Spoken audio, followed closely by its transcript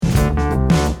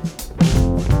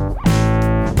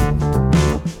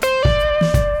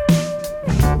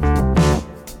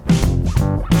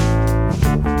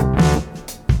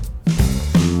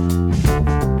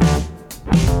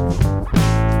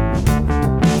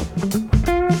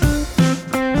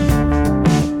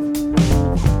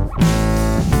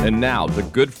now, The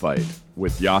Good Fight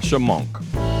with Yascha Mounk.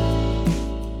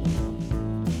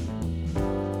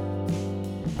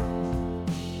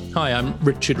 Hi, I'm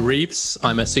Richard Reeves.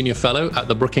 I'm a senior fellow at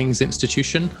the Brookings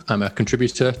Institution. I'm a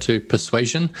contributor to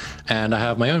Persuasion, and I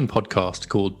have my own podcast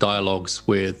called Dialogues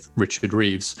with Richard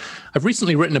Reeves. I've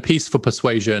recently written a piece for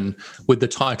Persuasion with the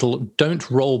title, Don't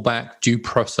Roll Back Due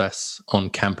Process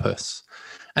on Campus.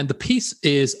 And the piece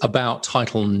is about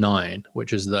Title IX,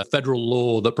 which is the federal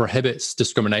law that prohibits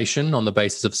discrimination on the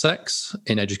basis of sex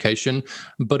in education,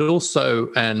 but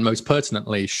also, and most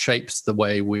pertinently, shapes the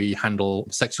way we handle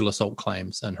sexual assault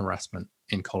claims and harassment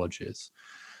in colleges.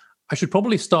 I should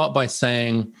probably start by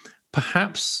saying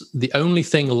perhaps the only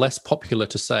thing less popular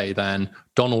to say than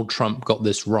Donald Trump got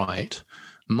this right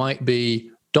might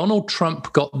be Donald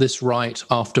Trump got this right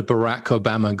after Barack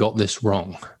Obama got this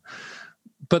wrong.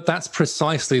 But that's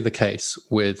precisely the case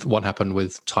with what happened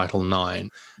with Title IX.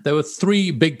 There were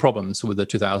three big problems with the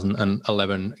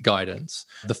 2011 guidance.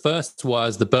 The first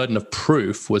was the burden of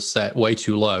proof was set way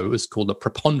too low. It was called a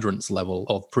preponderance level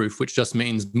of proof, which just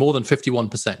means more than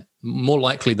 51%, more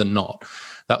likely than not.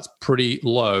 That's pretty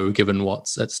low given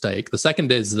what's at stake. The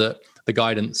second is that the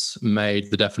guidance made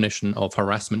the definition of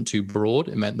harassment too broad.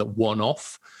 It meant that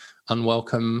one-off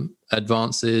unwelcome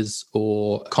advances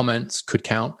or comments could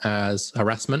count as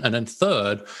harassment. And then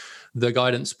third, the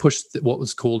guidance pushed what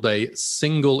was called a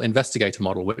single investigator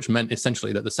model, which meant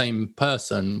essentially that the same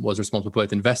person was responsible for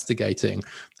both investigating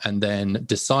and then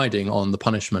deciding on the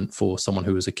punishment for someone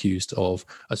who was accused of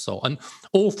assault. And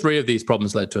all three of these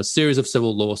problems led to a series of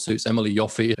civil lawsuits. Emily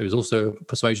Yoffe, who's also a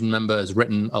Persuasion member, has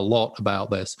written a lot about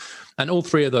this. And all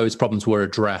three of those problems were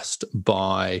addressed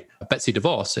by Betsy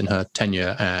DeVos in her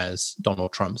tenure as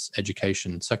Donald Trump's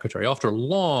education secretary. After a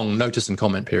long notice and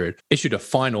comment period, issued a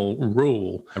final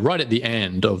rule right at the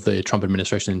end of the Trump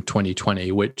administration in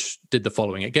 2020, which did the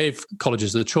following. It gave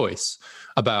colleges the choice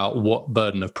about what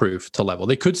burden of proof to level.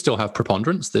 They could still have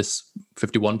preponderance, this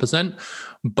 51%,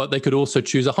 but they could also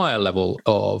choose a higher level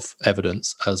of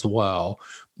evidence as well.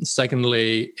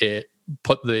 Secondly, it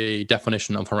put the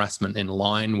definition of harassment in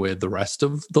line with the rest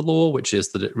of the law, which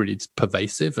is that it really is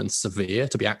pervasive and severe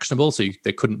to be actionable. So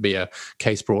there couldn't be a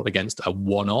case brought against a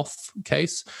one-off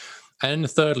case. And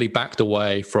thirdly, backed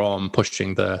away from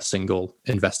pushing the single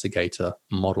investigator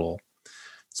model.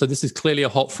 So this is clearly a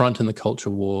hot front in the culture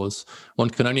wars.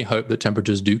 One can only hope that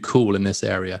temperatures do cool in this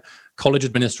area. College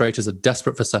administrators are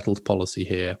desperate for settled policy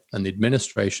here, and the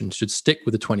administration should stick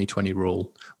with the 2020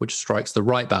 rule, which strikes the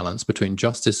right balance between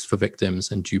justice for victims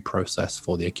and due process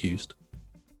for the accused.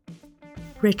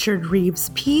 Richard Reeves'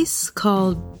 piece,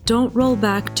 called Don't Roll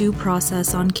Back Due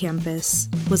Process on Campus,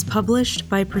 was published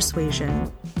by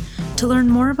Persuasion. To learn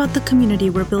more about the community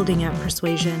we're building at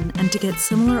Persuasion and to get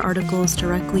similar articles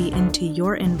directly into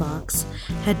your inbox,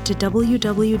 head to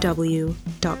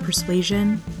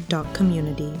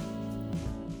www.persuasion.community.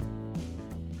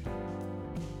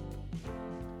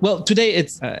 Well, today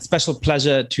it's a special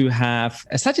pleasure to have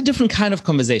a slightly different kind of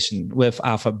conversation with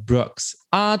Arthur Brooks.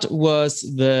 Art was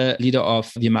the leader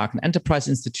of the American Enterprise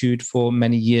Institute for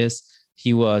many years.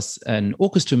 He was an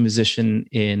orchestra musician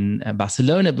in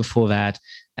Barcelona before that,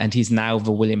 and he's now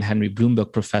the William Henry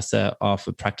Bloomberg Professor of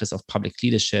the Practice of Public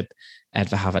Leadership at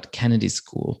the Harvard Kennedy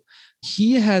School.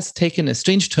 He has taken a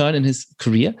strange turn in his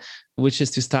career, which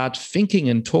is to start thinking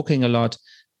and talking a lot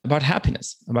about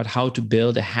happiness, about how to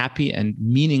build a happy and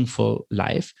meaningful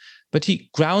life. But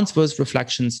he grounds those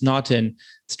reflections not in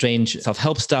strange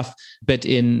self-help stuff, but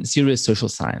in serious social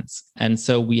science. And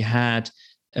so we had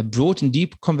a broad and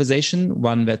deep conversation,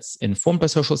 one that's informed by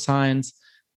social science,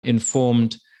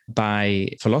 informed by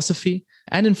philosophy,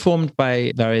 and informed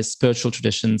by various spiritual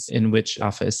traditions in which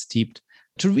Arthur is steeped,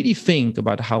 to really think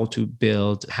about how to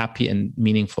build a happy and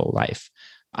meaningful life.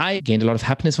 I gained a lot of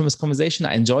happiness from this conversation.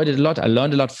 I enjoyed it a lot. I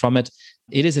learned a lot from it.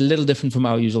 It is a little different from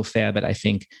our usual fare, but I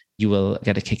think you will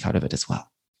get a kick out of it as well.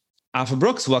 Arthur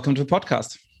Brooks, welcome to the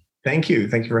podcast. Thank you.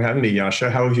 Thank you for having me,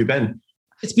 Yascha. How have you been?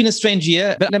 It's been a strange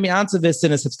year, but let me answer this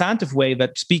in a substantive way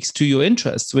that speaks to your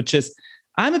interests, which is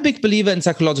I'm a big believer in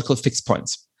psychological fixed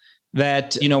points.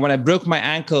 That, when I broke my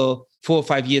ankle 4 or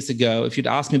 5 years ago, if you'd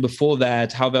asked me before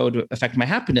that how that would affect my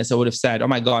happiness, I would have said, oh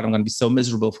my God, I'm going to be so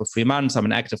miserable for 3 months. I'm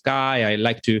an active guy. I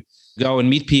like to go and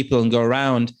meet people and go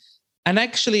around. And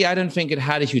actually, I don't think it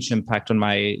had a huge impact on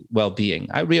my well-being.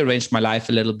 I rearranged my life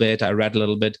a little bit. I read a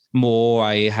little bit more.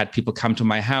 I had people come to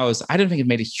my house. I don't think it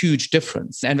made a huge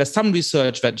difference. And there's some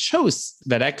research that shows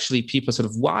that actually people are sort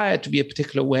of wired to be a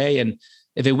particular way. And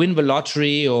if they win the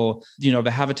lottery or, they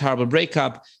have a terrible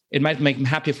breakup, it might make them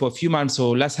happy for a few months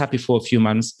or less happy for a few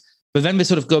months. but then we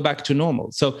sort of go back to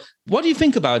normal. So what do you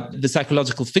think about the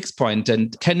psychological fixed point,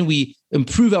 and can we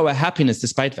improve our happiness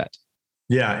despite that?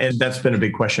 Yeah, and that's been a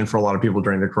big question for a lot of people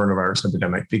during the coronavirus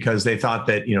epidemic, because they thought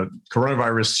that,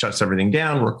 coronavirus shuts everything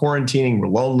down, we're quarantining, we're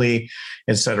lonely,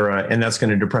 et cetera, and that's going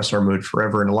to depress our mood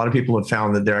forever. And a lot of people have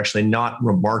found that they're actually not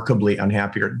remarkably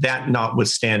unhappy, or that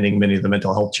notwithstanding many of the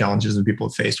mental health challenges that people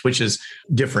have faced, which is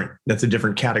different. That's a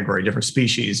different category, different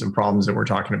species and problems that we're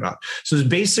talking about. So there's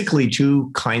basically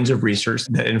two kinds of research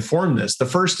that inform this. The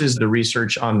first is the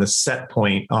research on the set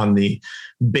point, on the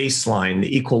baseline,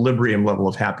 the equilibrium level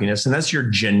of happiness. And that's your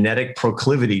genetic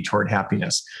proclivity toward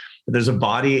happiness. There's a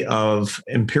body of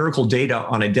empirical data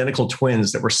on identical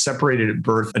twins that were separated at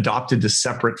birth, adopted to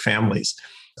separate families.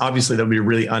 Obviously, that would be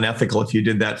really unethical if you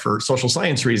did that for social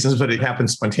science reasons, but it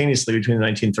happened spontaneously between the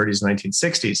 1930s and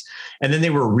 1960s. And then they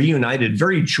were reunited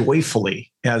very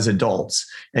joyfully as adults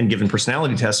and given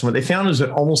personality tests. And what they found is that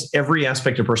almost every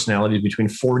aspect of personality is between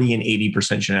 40 and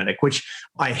 80% genetic, which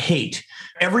I hate.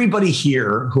 Everybody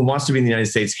here who wants to be in the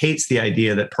United States hates the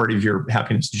idea that part of your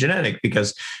happiness is genetic,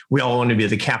 because we all want to be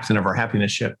the captain of our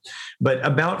happiness ship. But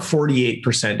about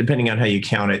 48%, depending on how you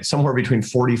count it, somewhere between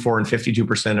 44 and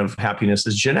 52% of happiness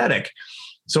is genetic.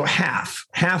 So half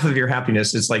of your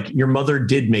happiness is like your mother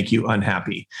did make you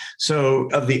unhappy. So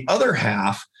of the other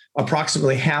half,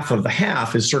 approximately half of the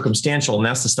half is circumstantial. And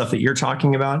that's the stuff that you're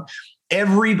talking about.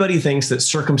 Everybody thinks that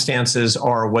circumstances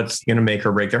are what's going to make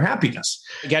or break their happiness.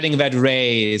 Getting that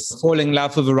raise, falling in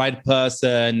love with the right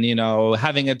person,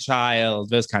 having a child,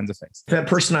 those kinds of things. If that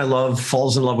person I love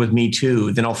falls in love with me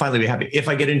too, then I'll finally be happy. If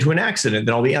I get into an accident,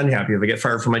 then I'll be unhappy. If I get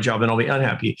fired from my job, then I'll be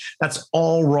unhappy. That's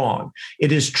all wrong.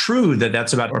 It is true that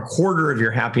that's about a quarter of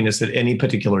your happiness at any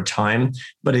particular time,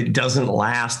 but it doesn't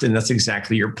last. And that's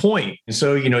exactly your point. And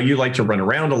so, you like to run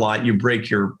around a lot, you break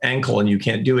your ankle and you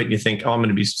can't do it. And you think, I'm going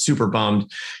to be super bummed.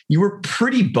 You were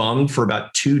pretty bummed for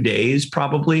about 2 days,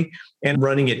 probably, and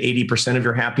running at 80% of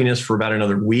your happiness for about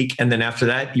another week. And then after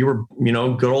that, you were,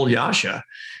 good old Yasha,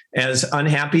 as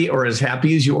unhappy or as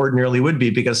happy as you ordinarily would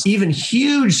be, because even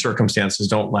huge circumstances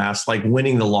don't last, like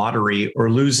winning the lottery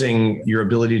or losing your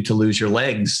ability to lose your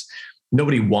legs.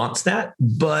 Nobody wants that,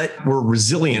 but we're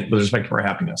resilient with respect to our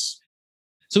happiness.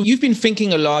 So you've been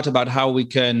thinking a lot about how we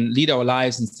can lead our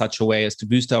lives in such a way as to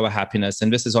boost our happiness.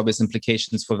 And this has obvious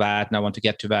implications for that. And I want to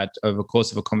get to that over the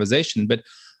course of a conversation. But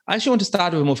I actually want to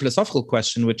start with a more philosophical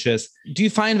question, which is, do you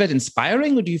find that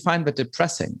inspiring or do you find that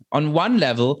depressing? On one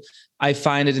level, I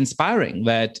find it inspiring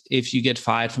that if you get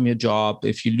fired from your job,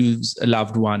 if you lose a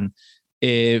loved one,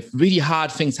 if really hard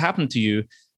things happen to you,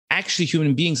 actually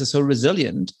human beings are so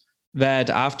resilient that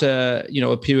after,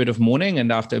 a period of mourning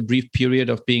and after a brief period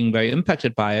of being very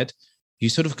impacted by it, you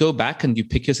sort of go back and you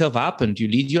pick yourself up and you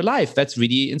lead your life. That's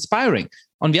really inspiring.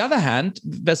 On the other hand,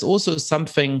 there's also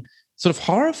something sort of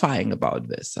horrifying about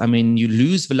this. I mean, you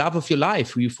lose the love of your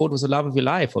life, who you thought was the love of your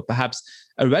life, or perhaps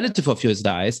a relative of yours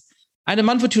dies. And a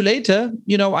month or two later,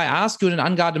 I ask you in an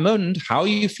unguarded moment, how are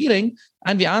you feeling?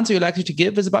 And the answer you're likely to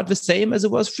give is about the same as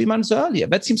it was 3 months earlier.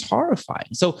 That seems horrifying.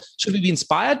 So should we be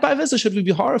inspired by this or should we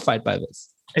be horrified by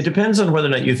this? It depends on whether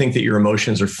or not you think that your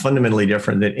emotions are fundamentally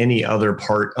different than any other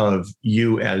part of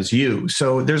you as you.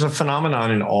 So there's a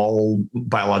phenomenon in all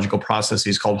biological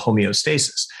processes called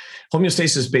homeostasis.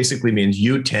 Homeostasis basically means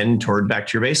you tend toward back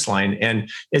to your baseline, and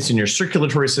it's in your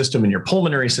circulatory system and your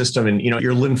pulmonary system and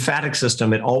your lymphatic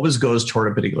system. It always goes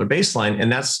toward a particular baseline, and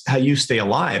that's how you stay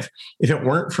alive. If it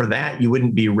weren't for that, you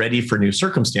wouldn't be ready for new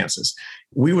circumstances.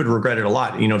 We would regret it a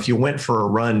lot. If you went for a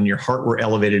run and your heart were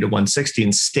elevated to 160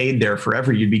 and stayed there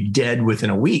forever, you'd be dead within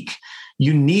a week.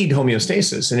 You need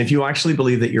homeostasis. And if you actually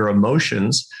believe that your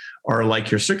emotions are like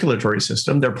your circulatory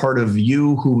system, they're part of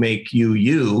you who make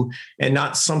you, and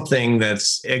not something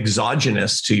that's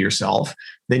exogenous to yourself,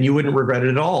 then you wouldn't regret it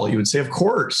at all. You would say, of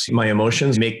course, my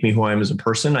emotions make me who I am as a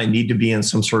person. I need to be in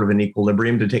some sort of an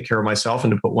equilibrium to take care of myself and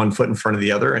to put one foot in front of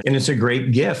the other. And it's a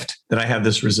great gift that I have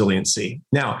this resiliency.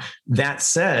 Now, that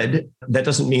said, that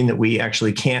doesn't mean that we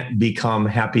actually can't become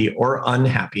happy or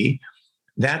unhappy.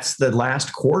 That's the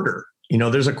last quarter.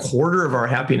 There's a quarter of our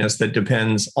happiness that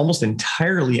depends almost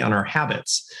entirely on our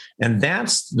habits. And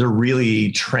that's the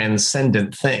really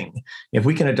transcendent thing. If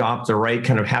we can adopt the right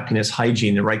kind of happiness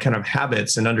hygiene, the right kind of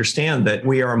habits, and understand that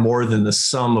we are more than the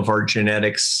sum of our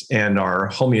genetics and our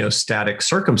homeostatic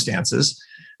circumstances,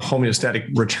 homeostatic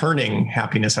returning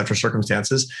happiness after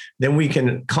circumstances, then we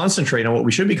can concentrate on what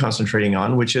we should be concentrating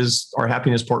on, which is our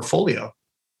happiness portfolio.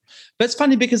 That's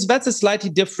funny because that's a slightly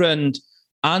different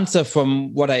answer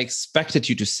from what I expected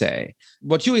you to say.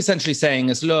 What you're essentially saying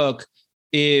is, look,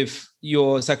 if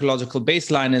your psychological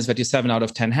baseline is that you're 7 out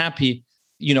of 10 happy,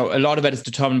 a lot of that is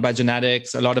determined by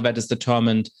genetics. A lot of that is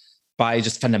determined by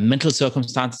just fundamental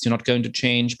circumstances you're not going to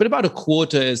change. But about a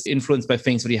quarter is influenced by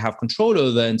things that you have control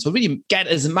over. And so really get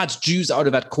as much juice out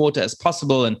of that quarter as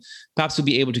possible. And perhaps we'll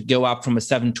be able to go up from a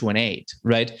 7 to an 8,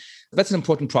 right? That's an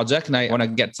important project. And I want to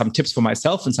get some tips for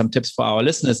myself and some tips for our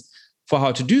listeners for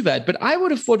how to do that. But I would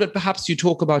have thought that perhaps you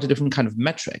talk about a different kind of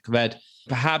metric, that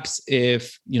perhaps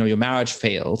if your marriage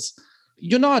fails,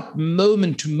 you're not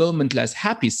moment to moment less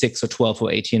happy 6 or 12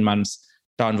 or 18 months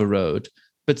down the road,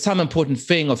 but some important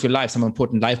thing of your life, some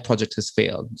important life project has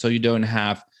failed. So you don't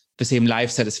have the same life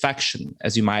satisfaction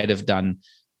as you might have done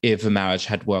if a marriage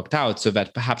had worked out. So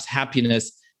that perhaps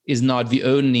happiness is not the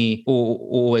only or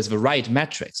always the right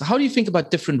metric. So how do you think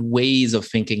about different ways of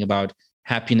thinking about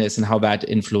happiness and how that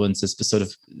influences the sort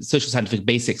of social scientific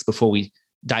basics before we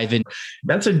dive in?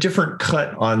 That's a different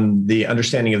cut on the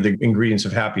understanding of the ingredients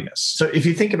of happiness. So if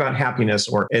you think about happiness,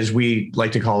 or as we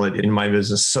like to call it in my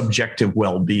business, subjective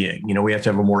well-being, we have to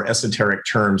have a more esoteric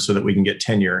term so that we can get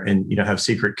tenure and, have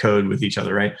secret code with each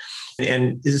other, right?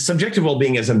 And subjective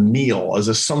well-being as a meal, as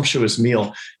a sumptuous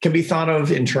meal, can be thought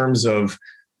of in terms of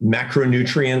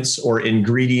macronutrients or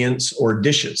ingredients or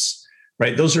dishes,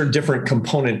 right? Those are different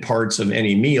component parts of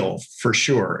any meal for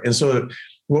sure. And so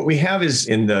what we have is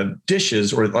in the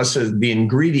dishes, or let's say the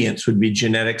ingredients would be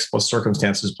genetics plus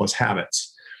circumstances plus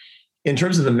habits. In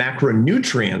terms of the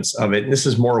macronutrients of it, and this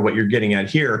is more what you're getting at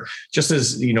here, just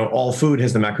as all food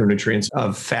has the macronutrients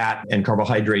of fat and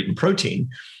carbohydrate and protein,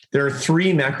 there are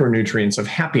 3 macronutrients of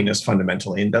happiness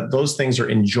fundamentally, and that those things are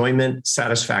enjoyment,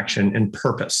 satisfaction, and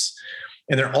purpose.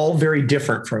 And they're all very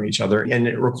different from each other, and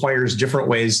it requires different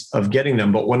ways of getting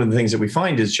them. But one of the things that we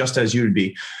find is just as you would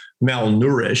be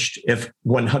malnourished if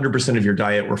 100% of your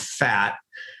diet were fat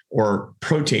or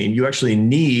protein, you actually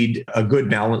need a good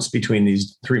balance between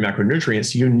these 3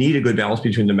 macronutrients. You need a good balance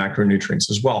between the macronutrients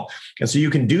as well. And so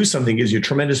you can do something that gives you a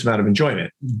tremendous amount of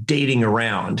enjoyment. Dating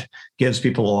around gives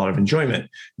people a lot of enjoyment.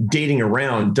 Dating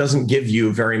around doesn't give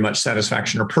you very much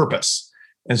satisfaction or purpose.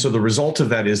 And so the result of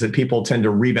that is that people tend to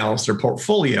rebalance their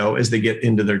portfolio as they get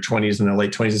into their 20s and their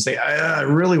late 20s and say, I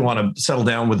really want to settle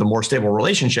down with a more stable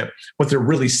relationship. What they're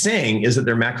really saying is that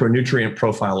their macronutrient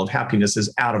profile of happiness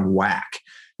is out of whack.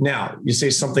 Now, you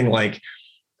say something like,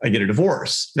 I get a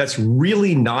divorce. That's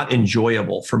really not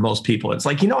enjoyable for most people. It's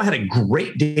like, I had a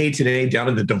great day today down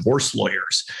at the divorce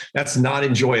lawyers. That's not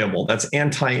enjoyable. That's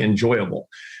anti-enjoyable.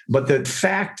 But the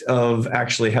fact of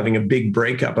actually having a big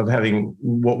breakup, of having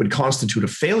what would constitute a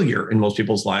failure in most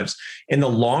people's lives, in the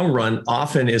long run,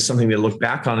 often is something they look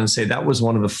back on and say, that was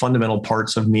one of the fundamental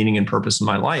parts of meaning and purpose in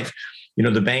my life.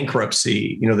 The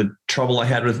bankruptcy, the trouble I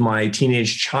had with my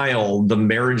teenage child, the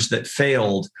marriage that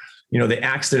failed, the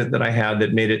accident that I had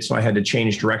that made it so I had to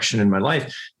change direction in my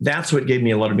life. That's what gave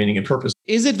me a lot of meaning and purpose.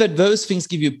 Is it that those things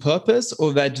give you purpose,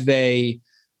 or that they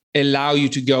allow you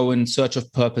to go in search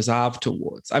of purpose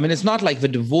afterwards? I mean, it's not like the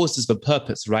divorce is the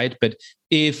purpose, right? But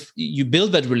if you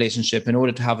build that relationship in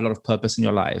order to have a lot of purpose in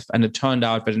your life, and it turned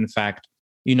out that in fact,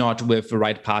 you're not with the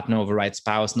right partner or the right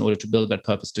spouse in order to build that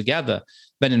purpose together,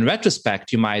 then in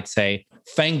retrospect, you might say,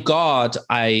 thank God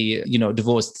I,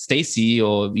 divorced Stacy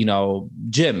or,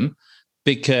 Jim,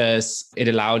 because it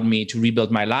allowed me to rebuild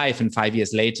my life. And 5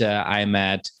 years later, I'm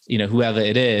at, whoever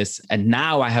it is. And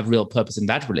now I have real purpose in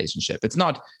that relationship. It's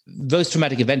not those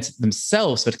traumatic events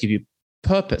themselves that give you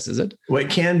purpose, is it? Well,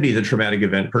 it can be the traumatic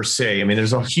event per se. I mean,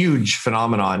 there's a huge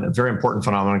phenomenon, a very important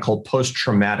phenomenon called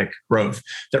post-traumatic growth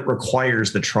that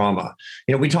requires the trauma.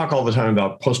 We talk all the time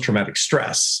about post-traumatic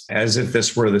stress as if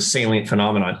this were the salient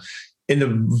phenomenon. In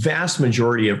the vast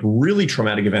majority of really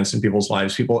traumatic events in people's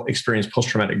lives, people experience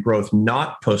post-traumatic growth,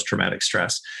 not post-traumatic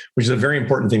stress, which is a very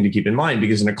important thing to keep in mind,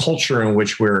 because in a culture in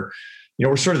which we're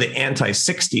sort of the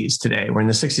anti-60s today, where in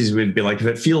the 60s we'd be like, if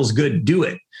it feels good, do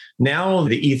it. Now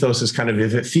the ethos is kind of,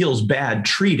 if it feels bad,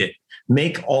 treat it.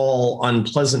 Make all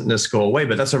unpleasantness go away.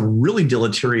 But that's a really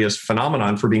deleterious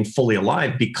phenomenon for being fully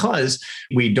alive, because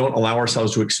we don't allow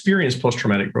ourselves to experience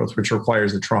post-traumatic growth, which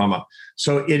requires the trauma.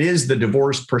 So it is the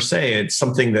divorce per se. It's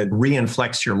something that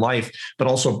reinflects your life, but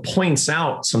also points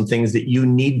out some things that you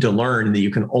need to learn that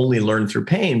you can only learn through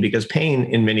pain, because pain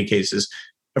in many cases,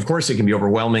 of course, it can be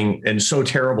overwhelming and so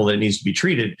terrible that it needs to be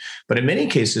treated. But in many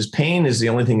cases, pain is the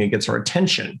only thing that gets our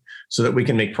attention so that we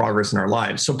can make progress in our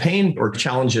lives. So pain or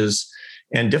challenges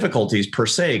and difficulties per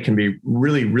se can be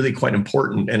really, really quite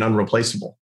important and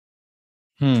unreplaceable.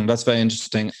 That's very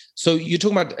interesting. So you're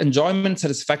talking about enjoyment,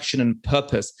 satisfaction, and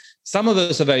purpose. Some of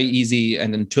those are very easy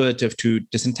and intuitive to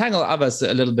disentangle. Others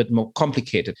are a little bit more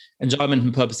complicated. Enjoyment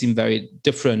and purpose seem very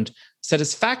different.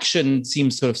 Satisfaction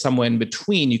seems sort of somewhere in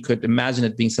between. You could imagine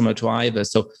it being similar to either.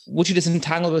 So would you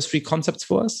disentangle those 3 concepts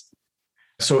for us?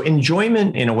 So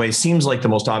enjoyment in a way seems like the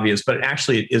most obvious, but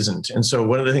actually it isn't. And so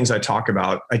one of the things I talk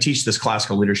about, I teach this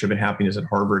classical leadership and happiness at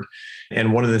Harvard.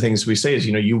 And one of the things we say is,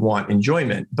 you want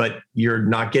enjoyment, but you're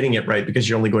not getting it right because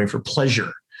you're only going for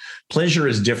pleasure. Pleasure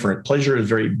is different. Pleasure is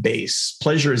very base.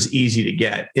 Pleasure is easy to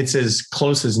get. It's as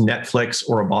close as Netflix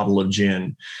or a bottle of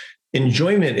gin.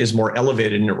 Enjoyment is more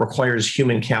elevated and it requires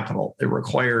human capital. It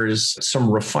requires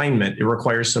some refinement. It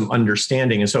requires some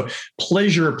understanding. And so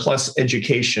pleasure plus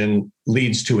education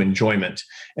leads to enjoyment.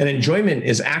 And enjoyment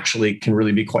can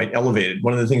really be quite elevated.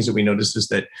 One of the things that we notice is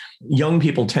that young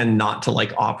people tend not to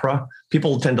like opera.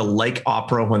 People tend to like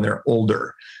opera when they're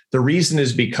older. The reason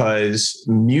is because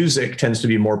music tends to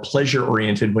be more pleasure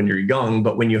oriented when you're young,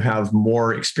 but when you have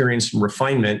more experience and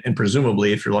refinement, and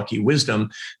presumably, if you're lucky, wisdom,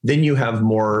 then you have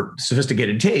more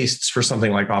sophisticated tastes for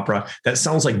something like opera that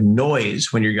sounds like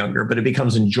noise when you're younger, but it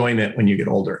becomes enjoyment when you get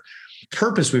older.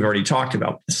 Purpose, we've already talked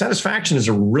about. Satisfaction is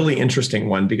a really interesting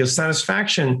one because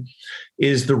satisfaction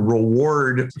is the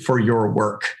reward for your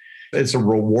work. It's a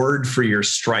reward for your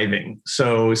striving.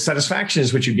 So satisfaction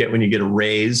is what you get when you get a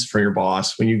raise from your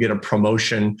boss, when you get a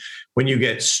promotion, when you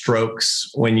get strokes,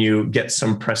 when you get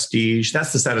some prestige.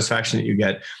 That's the satisfaction that you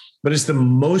get. But it's the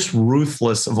most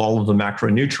ruthless of all of the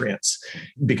macronutrients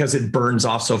because it burns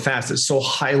off so fast. It's so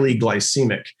highly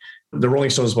glycemic. The Rolling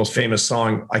Stones' most famous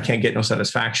song, I Can't Get No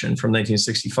Satisfaction from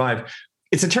 1965,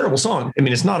 it's a terrible song. I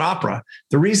mean, it's not opera.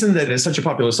 The reason that it's such a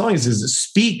popular song is it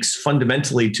speaks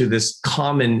fundamentally to this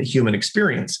common human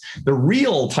experience. The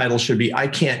real title should be, I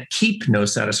Can't Keep No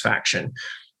Satisfaction,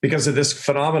 because of this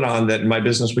phenomenon that in my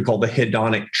business we call the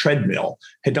hedonic treadmill.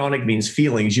 Hedonic means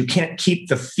feelings. You can't keep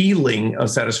the feeling of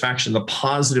satisfaction, the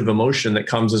positive emotion that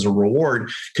comes as a reward,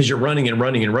 because you're running and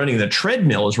running and running. The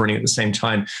treadmill is running at the same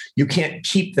time. You can't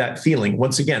keep that feeling.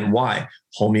 Once again, why?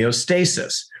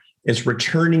 Homeostasis. It's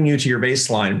returning you to your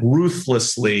baseline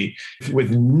ruthlessly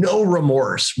with no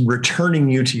remorse,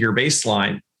 returning you to your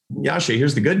baseline. Yasha,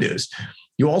 here's the good news.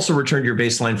 You also return to your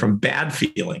baseline from bad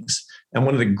feelings. And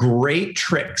one of the great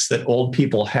tricks that old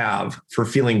people have for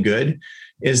feeling good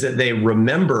is that they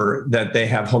remember that they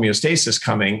have homeostasis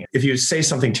coming. If you say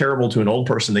something terrible to an old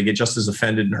person, they get just as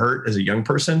offended and hurt as a young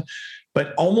person.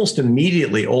 But almost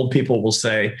immediately, old people will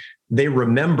say, they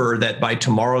remember that by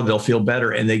tomorrow they'll feel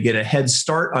better, and they get a head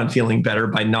start on feeling better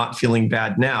by not feeling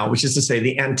bad now, which is to say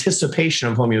the anticipation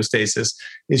of homeostasis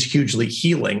is hugely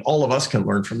healing. All of us can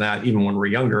learn from that, even when we're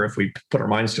younger, if we put our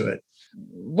minds to it.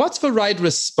 What's the right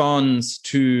response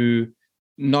to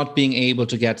not being able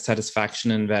to get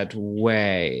satisfaction in that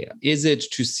way? Is it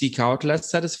to seek out less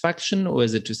satisfaction, or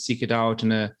is it to seek it out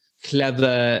in a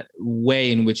clever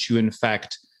way in which you, in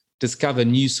fact, discover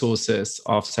new sources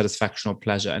of satisfaction or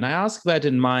pleasure? And I ask that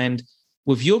in mind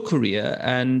with your career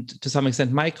and to some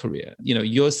extent my career.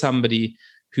 You're somebody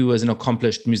who was an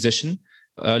accomplished musician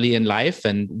early in life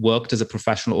and worked as a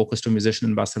professional orchestra musician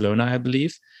in Barcelona, I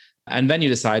believe. And then you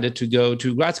decided to go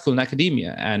to grad school in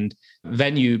academia. And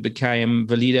then you became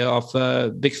the leader of a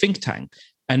big think tank.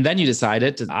 And then you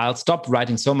decided, I'll stop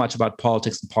writing so much about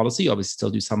politics and policy, obviously still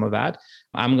do some of that.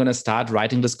 I'm going to start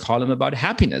writing this column about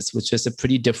happiness, which is a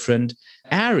pretty different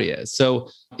area. So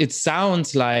it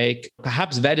sounds like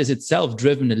perhaps that is itself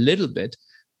driven a little bit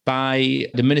by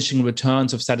diminishing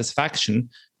returns of satisfaction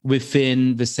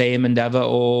within the same endeavor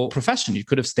or profession. You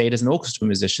could have stayed as an orchestra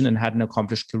musician and had an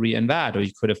accomplished career in that, or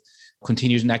you could have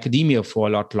continued in academia for a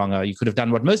lot longer. You could have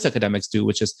done what most academics do,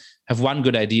 which is have one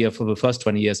good idea for the first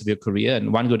 20 years of your career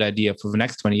and one good idea for the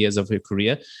next 20 years of your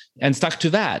career and stuck to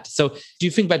that. So do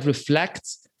you think that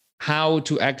reflects how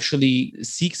to actually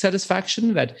seek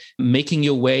satisfaction, that making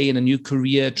your way in a new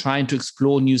career, trying to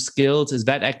explore new skills, is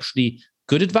that actually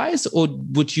good advice? Or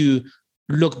would you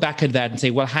look back at that and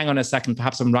say, well, hang on a second,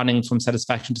 perhaps I'm running from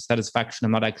satisfaction to satisfaction.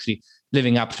 I'm not actually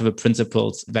living up to the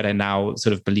principles that I now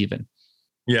sort of believe in?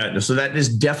 Yeah, so that is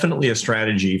definitely a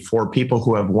strategy for people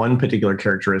who have one particular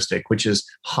characteristic, which is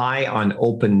high on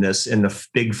openness in the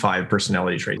big five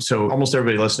personality traits. So almost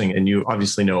everybody listening, and you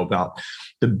obviously know about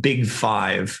the big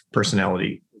five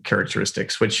personality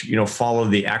characteristics, which follow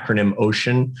the acronym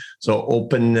OCEAN. So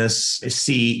openness,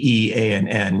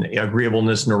 CEANN,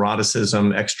 agreeableness,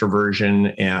 neuroticism,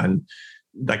 extroversion, and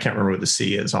I can't remember what the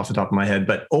C is off the top of my head,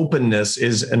 but openness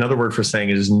is another word for saying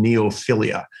it is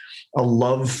neophilia, a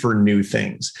love for new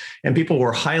things. And people who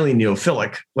are highly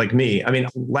neophilic, like me,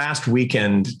 last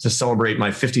weekend to celebrate my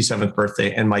 57th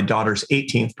birthday and my daughter's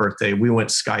 18th birthday, we went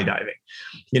skydiving.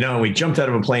 We jumped out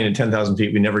of a plane at 10,000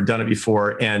 feet. We'd never done it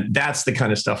before. And that's the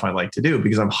kind of stuff I like to do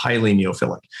because I'm highly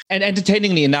neophilic. And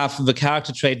entertainingly enough, the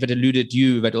character trait that eluded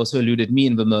you, that also eluded me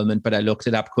in the moment, but I looked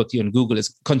it up quickly on Google,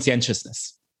 is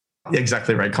conscientiousness.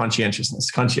 Exactly right.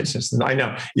 Conscientiousness. I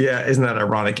know. Yeah. Isn't that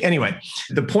ironic? Anyway,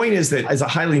 the point is that as a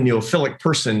highly neophilic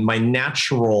person, my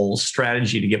natural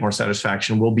strategy to get more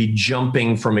satisfaction will be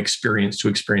jumping from experience to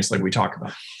experience, like we talk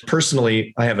about.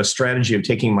 Personally, I have a strategy of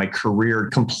taking my career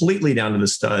completely down to the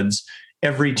studs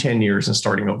every 10 years and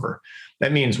starting over.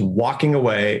 That means walking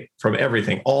away from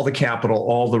everything, all the capital,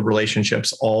 all the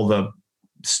relationships, all the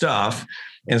stuff,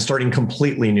 and starting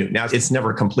completely new. Now, it's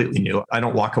never completely new. I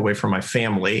don't walk away from my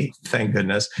family, thank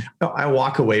goodness. No, I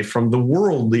walk away from the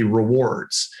worldly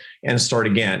rewards and start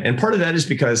again. And part of that is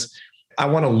because I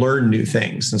want to learn new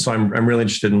things. And so I'm really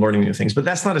interested in learning new things. But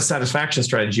that's not a satisfaction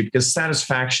strategy, because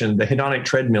satisfaction, the hedonic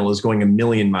treadmill, is going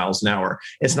 1,000,000 miles an hour.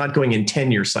 It's not going in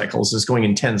 10-year cycles. It's going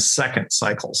in 10-second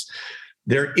cycles.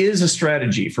 There is a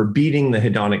strategy for beating the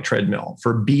hedonic treadmill,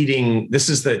 this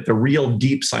is the real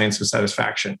deep science of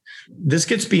satisfaction. This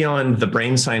gets beyond the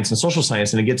brain science and social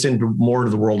science, and it gets into more to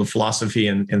the world of philosophy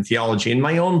and theology. And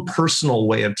my own personal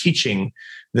way of teaching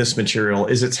this material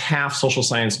is it's half social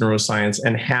science, neuroscience,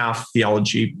 and half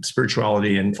theology,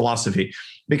 spirituality, and philosophy.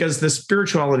 Because the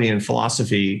spirituality and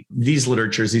philosophy, these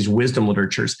literatures, these wisdom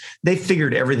literatures, they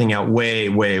figured everything out way,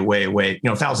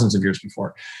 thousands of years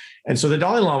before. And so the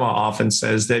Dalai Lama often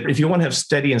says that if you want to have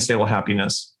steady and stable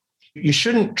happiness, you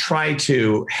shouldn't try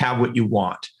to have what you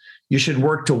want. You should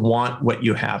work to want what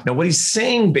you have. Now, what he's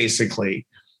saying basically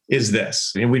is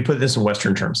this, and we put this in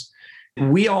Western terms.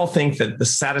 We all think that the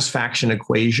satisfaction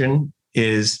equation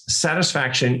is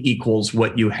satisfaction equals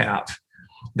what you have.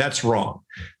 That's wrong.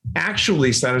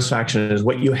 Actually, satisfaction is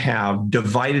what you have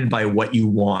divided by what you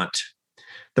want.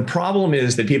 The problem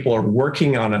is that people are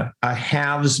working on a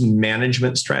haves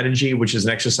management strategy, which is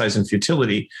an exercise in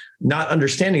futility, not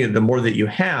understanding that the more that you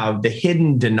have, the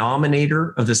hidden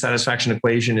denominator of the satisfaction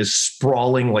equation is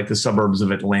sprawling like the suburbs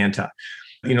of Atlanta.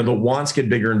 The wants get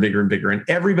bigger and bigger and bigger. And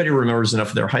everybody remembers enough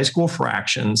of their high school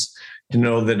fractions to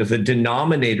know that if the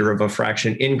denominator of a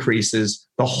fraction increases,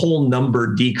 the whole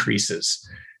number decreases.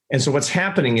 And so what's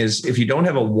happening is if you don't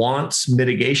have a wants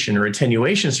mitigation or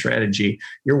attenuation strategy,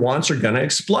 your wants are going to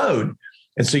explode.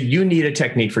 And so you need a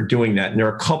technique for doing that. And there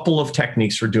are a couple of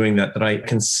techniques for doing that I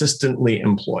consistently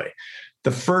employ.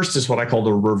 The first is what I call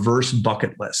the reverse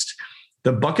bucket list.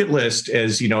 The bucket list,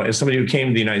 as somebody who came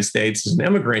to the United States as an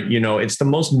immigrant, it's the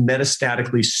most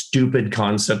metastatically stupid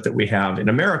concept that we have in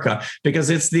America, because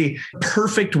it's the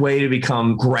perfect way to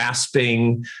become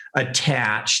grasping,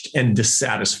 attached, and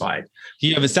dissatisfied.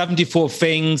 You have 74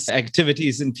 things,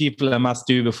 activities, and people I must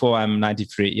do before I'm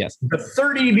 93. Yes. The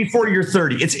 30 before you're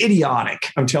 30. It's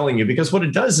idiotic, I'm telling you, because what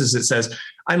it does is it says,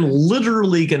 I'm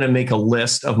literally going to make a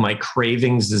list of my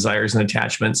cravings, desires, and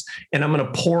attachments, and I'm going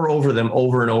to pour over them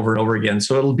over and over and over again.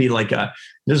 So it'll be like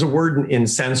there's a word in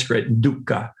Sanskrit,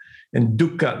 dukkha, and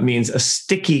dukkha means a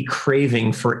sticky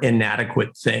craving for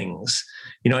inadequate things.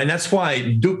 And that's why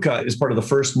dukkha is part of the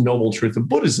first noble truth of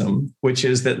Buddhism, which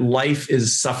is that life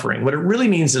is suffering. What it really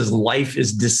means is life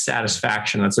is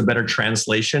dissatisfaction. That's a better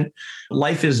translation.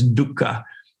 Life is dukkha.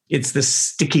 It's the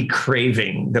sticky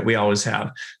craving that we always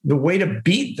have. The way to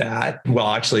beat that, well,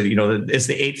 actually, it's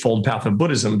the eightfold path of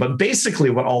Buddhism. But basically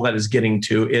what all that is getting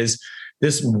to is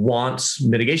this wants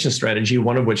mitigation strategy,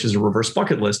 one of which is a reverse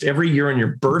bucket list. Every year on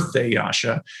your birthday,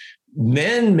 Yasha,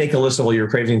 then make a list of all your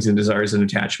cravings and desires and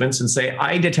attachments and say,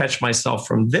 I detach myself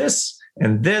from this,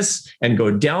 and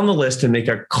go down the list and make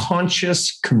a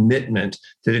conscious commitment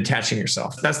to detaching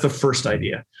yourself. That's the first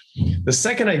idea. The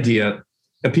second idea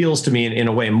appeals to me in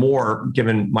a way more,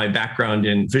 given my background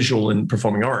in visual and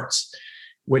performing arts,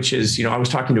 which is, I was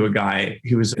talking to a guy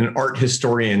who was an art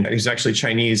historian. He's actually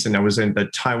Chinese, and I was in the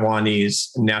Taiwanese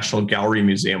National Gallery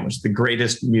Museum, which is the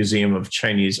greatest museum of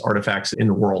Chinese artifacts in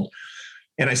the world.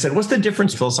 And I said, what's the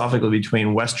difference philosophically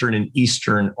between Western and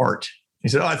Eastern art? He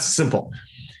said, it's simple.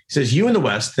 He says, you in the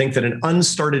West think that an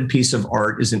unstarted piece of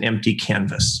art is an empty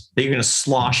canvas that you're going to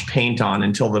slosh paint on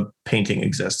until the painting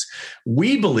exists.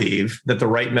 We believe that the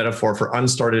right metaphor for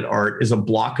unstarted art is a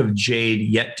block of jade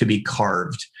yet to be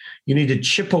carved. You need to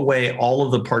chip away all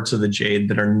of the parts of the jade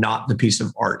that are not the piece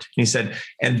of art. And he said,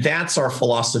 and that's our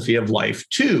philosophy of life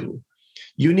too.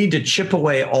 You need to chip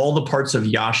away all the parts of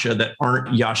Yasha that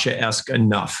aren't Yasha-esque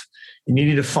enough. And you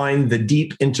need to find the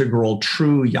deep, integral,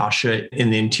 true Yasha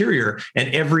in the interior.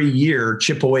 And every year,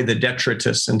 chip away the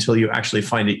detritus until you actually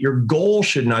find it. Your goal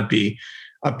should not be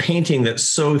a painting that's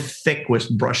so thick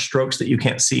with brush strokes that you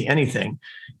can't see anything.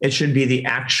 It should be the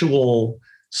actual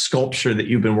sculpture that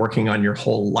you've been working on your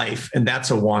whole life. And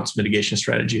that's a wants mitigation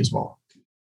strategy as well.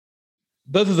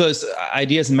 Both of those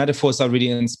ideas and metaphors are really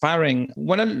inspiring.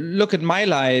 When I look at my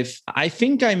life, I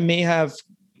think I may have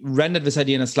rendered this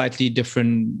idea in a slightly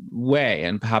different way.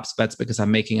 And perhaps that's because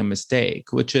I'm making a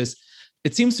mistake, which is,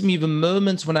 it seems to me the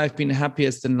moments when I've been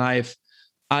happiest in life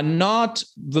are not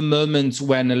the moments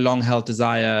when a long-held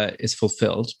desire is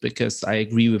fulfilled, because I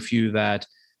agree with you that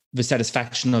the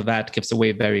satisfaction of that gives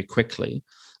away very quickly.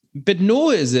 But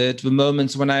nor is it the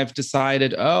moments when I've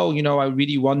decided, oh, I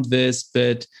really want this,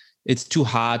 but it's too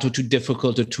hard or too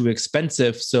difficult or too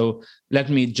expensive. So let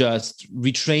me just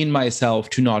retrain myself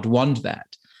to not want that.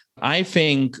 I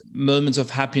think moments of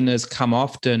happiness come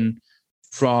often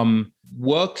from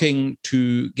working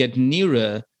to get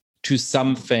nearer to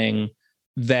something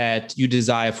that you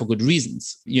desire for good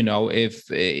reasons.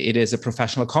 If it is a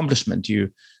professional accomplishment, you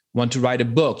want to write a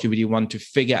book, you really want to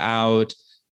figure out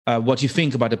what you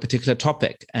think about a particular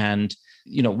topic. And,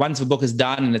 once the book is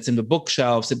done and it's in the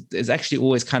bookshelves, it is actually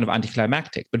always kind of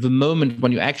anticlimactic. But the moment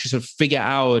when you actually sort of figure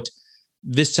out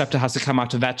this chapter has to come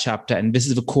after that chapter, and this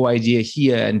is the core idea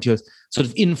here, and you're sort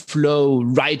of in flow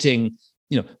writing,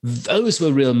 those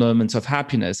were real moments of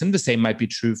happiness. And the same might be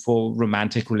true for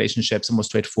romantic relationships and more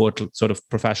straightforward sort of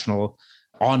professional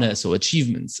honors or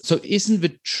achievements. So isn't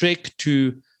the trick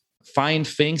to find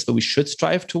things that we should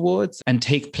strive towards and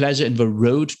take pleasure in the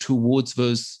road towards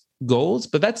those goals?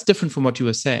 But that's different from what you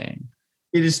were saying.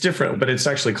 It is different, but it's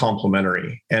actually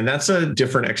complementary. And that's a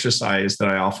different exercise that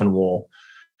I often will,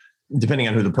 depending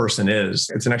on who the person is,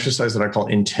 it's an exercise that I call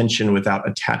intention without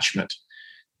attachment.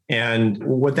 And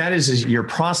what that is your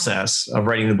process of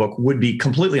writing the book would be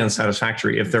completely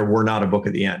unsatisfactory if there were not a book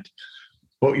at the end.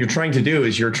 What you're trying to do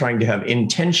is you're trying to have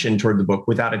intention toward the book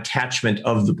without attachment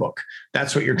of the book.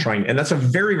 That's what you're trying. And that's a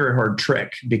very, very hard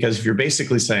trick, because if you're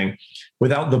basically saying,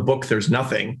 without the book, there's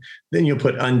nothing, then you'll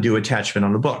put undue attachment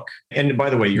on the book. And by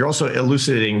the way, you're also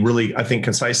elucidating really, I think,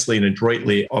 concisely and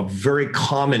adroitly a very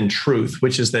common truth,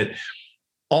 which is that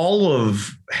all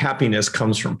of happiness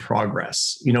comes from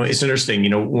progress. It's interesting,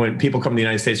 when people come to the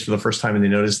United States for the first time and they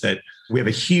notice that we have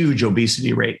a huge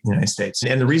obesity rate in the United States.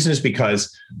 And the reason is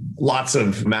because lots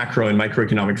of macro and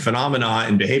microeconomic phenomena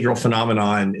and behavioral phenomena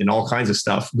and all kinds of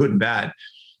stuff, good and bad.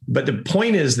 But the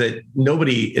point is that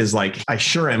nobody is like, I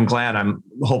sure am glad I'm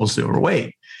hopelessly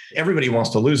overweight. Everybody wants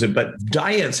to lose it, but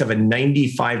diets have a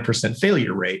 95%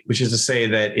 failure rate, which is to say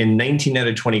that in 19 out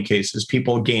of 20 cases,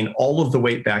 people gain all of the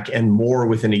weight back and more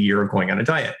within a year of going on a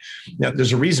diet. Now,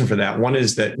 there's a reason for that. One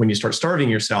is that when you start starving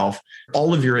yourself,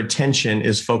 all of your attention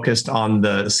is focused on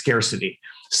the scarcity.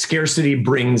 Scarcity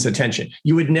brings attention.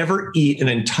 You would never eat an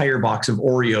entire box of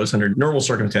Oreos under normal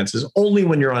circumstances, only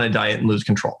when you're on a diet and lose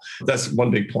control. That's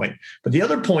one big point. But the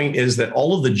other point is that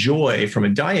all of the joy from a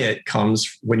diet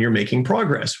comes when you're making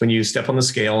progress, when you step on the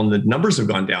scale and the numbers have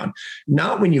gone down,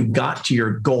 not when you got to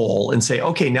your goal and say,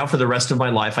 okay, now for the rest of my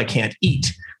life, I can't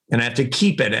eat and I have to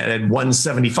keep it at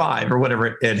 175 or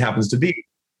whatever it happens to be.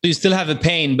 So you still have the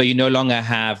pain, but you no longer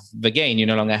have the gain. You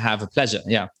no longer have the pleasure.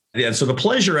 Yeah. Yeah, so the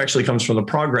pleasure actually comes from the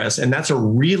progress. And that's a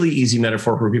really easy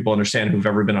metaphor for people to understand who've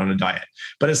ever been on a diet.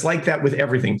 But it's like that with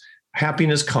everything.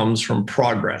 Happiness comes from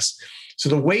progress. So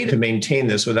the way to maintain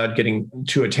this without getting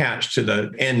too attached to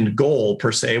the end goal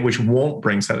per se, which won't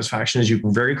bring satisfaction, as you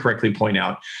very correctly point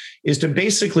out, is to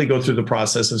basically go through the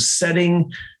process of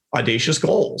setting audacious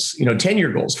goals,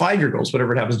 10-year goals, 5-year goals,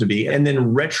 whatever it happens to be, and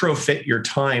then retrofit your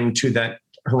time to that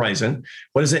horizon.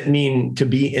 What does it mean to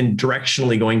be in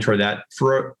directionally going toward that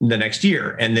for the next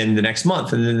year, and then the next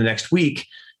month, and then the next week,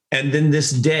 and then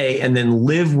this day, and then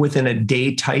live within a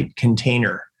day-type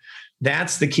container?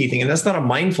 That's the key thing. And that's not a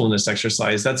mindfulness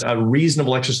exercise. That's a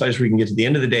reasonable exercise where you can get to the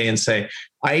end of the day and say,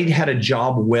 I had a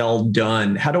job well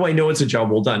done. How do I know it's a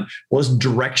job well done? Well, it's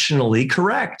directionally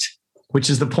correct, which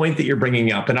is the point that you're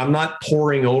bringing up. And I'm not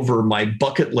poring over my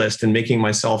bucket list and making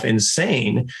myself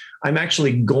insane. I'm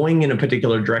actually going in a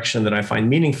particular direction that I find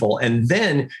meaningful. And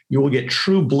then you will get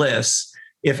true bliss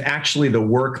if actually the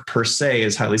work per se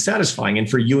is highly satisfying. And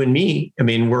for you and me,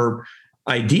 we're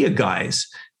idea guys,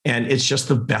 and it's just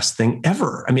the best thing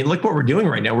ever. Look what we're doing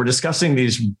right now. We're discussing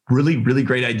these really, really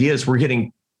great ideas. We're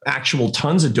getting actual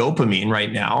tons of dopamine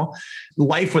right now.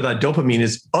 Life without dopamine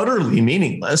is utterly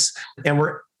meaningless, and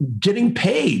we're getting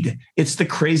paid. It's the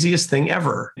craziest thing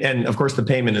ever. And of course, the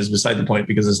payment is beside the point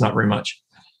because it's not very much.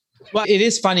 Well, it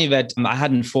is funny that I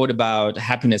hadn't thought about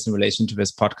happiness in relation to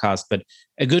this podcast, but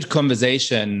a good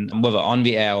conversation, whether on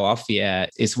the air or off the air,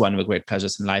 is one of the great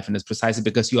pleasures in life. And it's precisely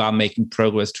because you are making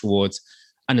progress towards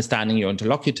understanding your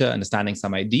interlocutor, understanding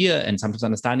some idea, and sometimes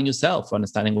understanding yourself,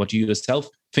 understanding what you yourself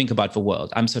think about the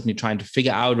world. I'm certainly trying to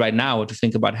figure out right now what to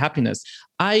think about happiness.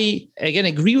 I, again,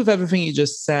 agree with everything you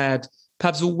just said.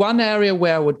 Perhaps one area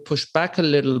where I would push back a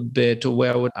little bit, or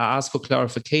where I would ask for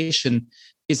clarification,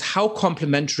 is how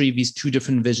complementary these two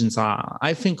different visions are.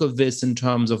 I think of this in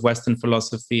terms of Western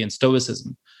philosophy and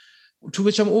Stoicism, to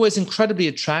which I'm always incredibly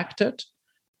attracted,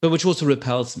 but which also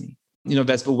repels me.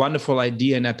 There's the wonderful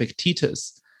idea in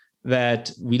Epictetus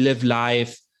that we live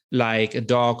life like a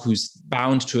dog who's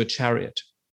bound to a chariot.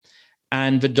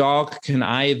 And the dog can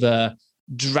either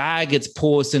drag its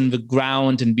paws in the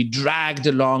ground and be dragged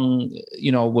along,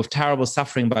 with terrible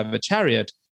suffering by the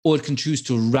chariot, or it can choose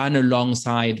to run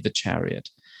alongside the chariot.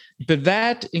 But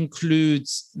that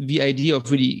includes the idea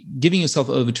of really giving yourself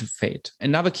over to fate.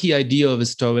 Another key idea of the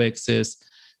Stoics is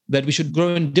that we should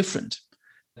grow indifferent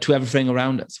to everything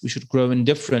around us. We should grow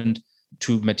indifferent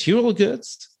to material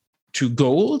goods, to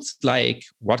goals, like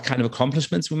what kind of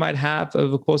accomplishments we might have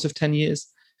over the course of 10 years,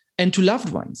 and to loved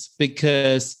ones,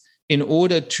 because in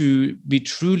order to be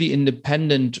truly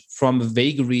independent from the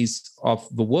vagaries of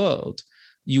the world,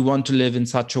 you want to live in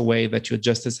such a way that you're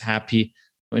just as happy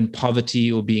in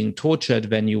poverty or being tortured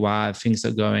than you are if things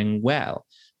are going well.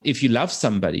 If you love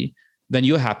somebody, then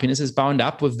your happiness is bound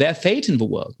up with their fate in the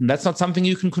world. And that's not something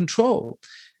you can control.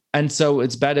 And so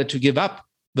it's better to give up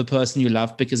the person you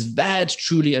love, because that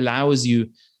truly allows you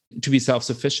to be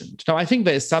self-sufficient. Now, I think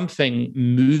there is something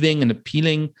moving and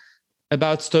appealing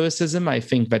about Stoicism. I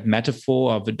think that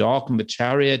metaphor of the dog and the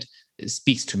chariot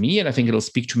speaks to me, and I think it'll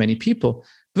speak to many people.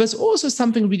 But there's also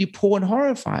something really poor and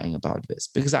horrifying about this,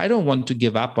 because I don't want to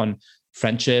give up on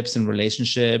friendships and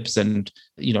relationships and,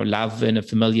 love in a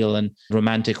familial and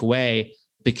romantic way,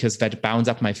 because that bounds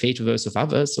up my fate with those of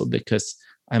others, or because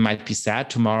I might be sad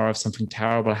tomorrow if something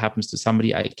terrible happens to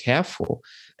somebody I care for.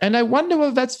 And I wonder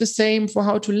whether that's the same for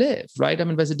how to live, right? I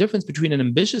mean, there's a difference between an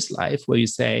ambitious life where you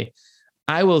say,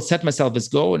 I will set myself this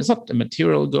goal, and it's not a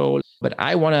material goal, but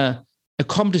I want to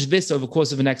accomplish this over the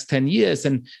course of the next 10 years,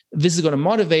 and this is going to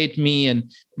motivate me,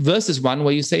 and versus one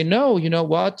where you say, no, you know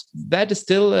what, that is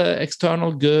still an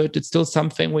external good. It's still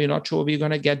something where you're not sure whether you're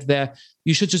going to get there.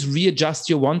 You should just readjust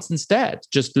your wants instead.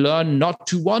 Just learn not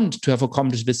to want to have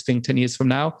accomplished this thing 10 years from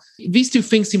now. These two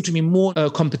things seem to me more a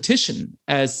competition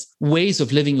as ways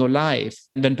of living your life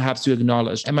than perhaps you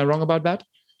acknowledge. Am I wrong about that?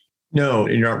 No,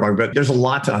 you're not wrong, but there's a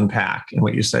lot to unpack in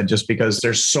what you said, just because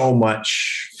there's so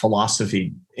much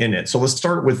philosophy in it. So let's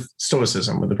start with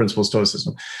Stoicism, with the principle of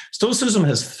Stoicism. Stoicism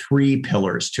has 3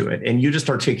 pillars to it, and you just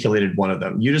articulated one of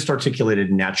them. You just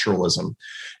articulated naturalism.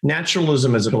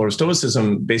 Naturalism as a pillar of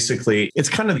Stoicism, basically, it's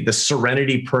kind of the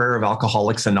serenity prayer of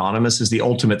Alcoholics Anonymous is the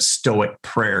ultimate Stoic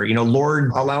prayer.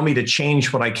 Lord, allow me to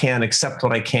change what I can, accept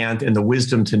what I can't, and the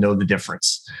wisdom to know the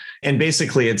difference. And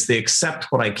basically, it's the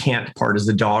accept what I can't part is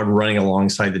the dog running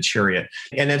alongside the chariot.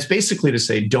 And that's basically to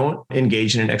say, don't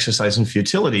engage in an exercise in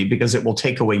futility, because it will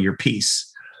take away your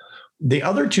peace. The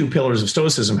other 2 pillars of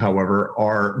Stoicism, however,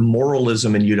 are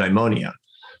moralism and eudaimonia.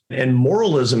 And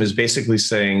moralism is basically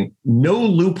saying no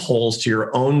loopholes to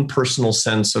your own personal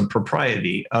sense of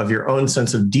propriety, of your own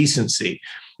sense of decency.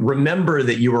 Remember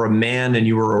that you were a man and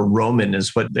you were a Roman,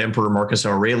 is what the Emperor Marcus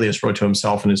Aurelius wrote to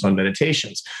himself in his own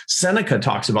Meditations. Seneca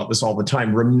talks about this all the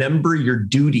time. Remember your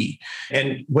duty.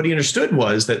 And what he understood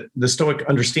was that the Stoic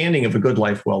understanding of a good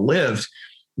life well lived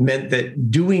meant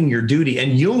that doing your duty,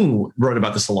 and Jung wrote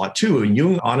about this a lot too.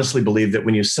 Jung honestly believed that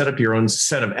when you set up your own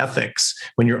set of ethics,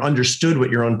 when you understood what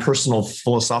your own personal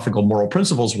philosophical moral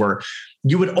principles were,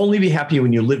 you would only be happy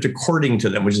when you lived according to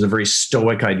them, which is a very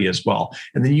Stoic idea as well.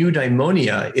 And the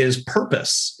eudaimonia is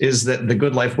purpose, is that the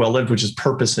good life well lived, which is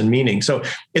purpose and meaning. So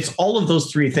it's all of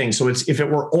those 3 things. So if it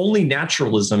were only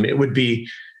naturalism, it would be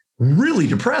really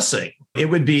depressing. It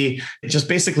would be just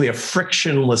basically a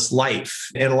frictionless life.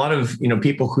 And a lot of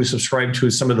people who subscribe to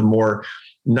some of the more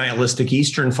nihilistic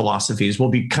Eastern philosophies will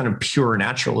be kind of pure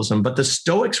naturalism. But the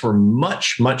Stoics were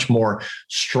much, much more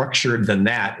structured than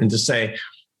that. And to say,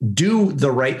 do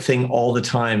the right thing all the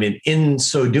time. And in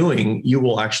so doing, you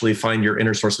will actually find your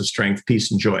inner source of strength, peace,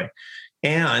 and joy,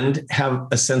 and have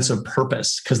a sense of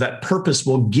purpose, because that purpose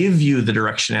will give you the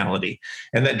directionality.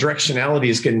 And that directionality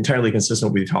is entirely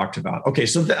consistent with what we talked about. Okay,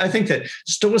 so I think that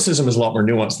Stoicism is a lot more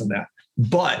nuanced than that.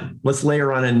 But let's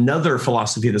layer on another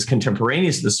philosophy that's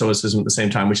contemporaneous to the Stoicism at the same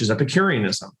time, which is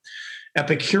Epicureanism.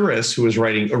 Epicurus, who was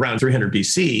writing around 300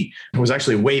 BC, was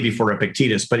actually way before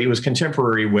Epictetus, but he was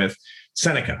contemporary with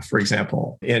Seneca, for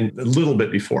example, and a little bit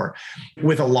before,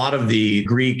 with a lot of the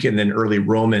Greek and then early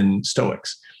Roman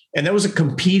Stoics. And that was a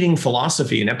competing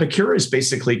philosophy. And Epicurus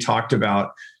basically talked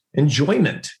about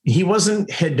enjoyment. He wasn't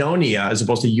hedonia as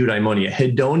opposed to eudaimonia.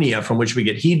 Hedonia, from which we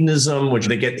get hedonism, which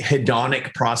they get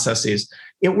hedonic processes.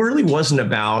 It really wasn't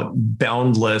about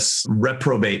boundless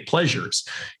reprobate pleasures.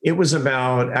 It was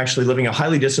about actually living a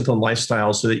highly disciplined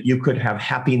lifestyle so that you could have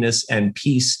happiness and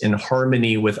peace and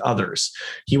harmony with others.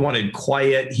 He wanted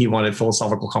quiet. He wanted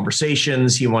philosophical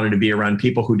conversations. He wanted to be around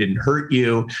people who didn't hurt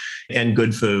you and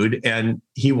good food. And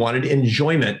he wanted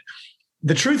enjoyment.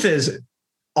 The truth is,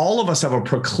 all of us have a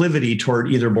proclivity toward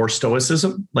either more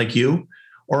stoicism, like you,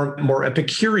 or more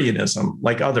Epicureanism,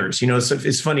 like others.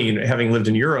 It's funny, having lived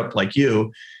in Europe, like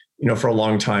you, for a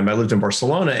long time. I lived in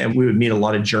Barcelona, and we would meet a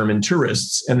lot of German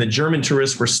tourists, and the German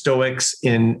tourists were Stoics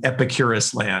in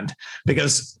Epicurus land,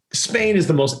 because Spain is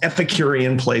the most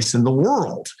Epicurean place in the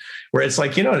world, where it's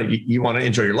like, you want to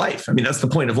enjoy your life. I mean, that's the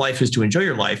point of life, is to enjoy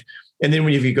your life. And then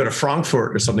if you go to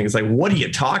Frankfurt or something, it's like, what are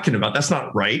you talking about? That's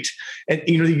not right. And,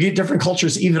 you get different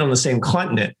cultures even on the same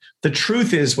continent. The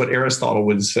truth is what Aristotle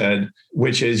would have said,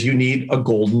 which is you need a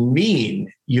golden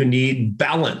mean. You need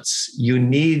balance. You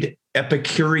need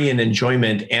Epicurean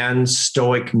enjoyment and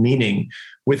Stoic meaning,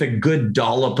 with a good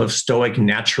dollop of Stoic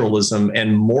naturalism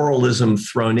and moralism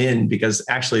thrown in, because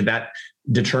actually that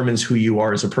determines who you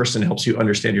are as a person, helps you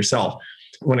understand yourself.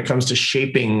 When it comes to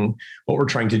shaping what we're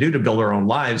trying to do to build our own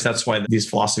lives, that's why these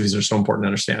philosophies are so important to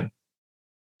understand.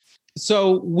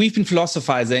 So we've been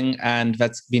philosophizing, and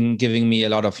that's been giving me a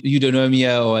lot of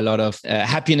eudaimonia, or a lot of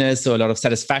happiness, or a lot of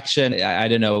satisfaction. I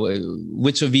don't know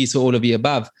which of these or all of the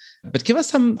above. But give us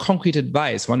some concrete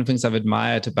advice. One of the things I've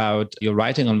admired about your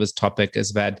writing on this topic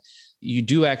is that you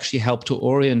do actually help to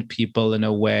orient people in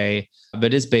a way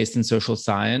that is based in social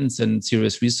science and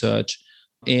serious research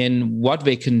in what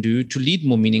they can do to lead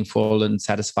more meaningful and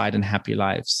satisfied and happy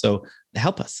lives. So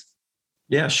help us.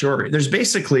 Yeah, sure. There's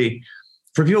basically,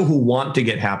 for people who want to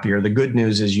get happier, the good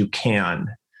news is you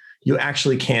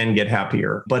actually can get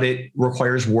happier, but it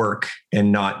requires work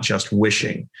and not just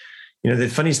wishing. The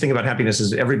funniest thing about happiness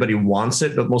is everybody wants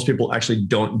it, but most people actually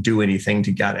don't do anything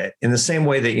to get it. In the same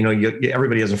way that,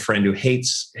 everybody has a friend who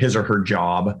hates his or her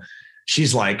job.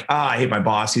 She's like, I hate my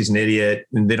boss. He's an idiot,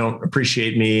 and they don't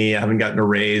appreciate me. I haven't gotten a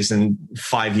raise in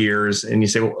 5 years. And you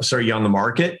say, well, so are you on the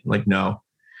market? Like, no.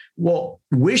 Well,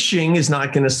 wishing is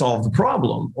not going to solve the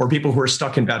problem. Or people who are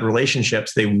stuck in bad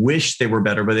relationships, they wish they were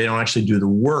better, but they don't actually do the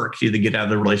work to either get out of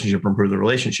the relationship or improve the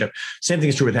relationship. Same thing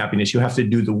is true with happiness. You have to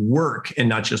do the work and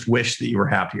not just wish that you were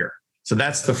happier. So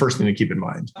that's the first thing to keep in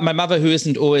mind. My mother, who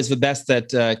isn't always the best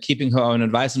at keeping her own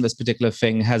advice on this particular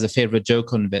thing, has a favorite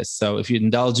joke on this. So if you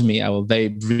indulge me, I will very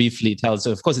briefly tell.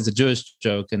 So of course, it's a Jewish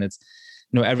joke, and it's,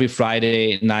 every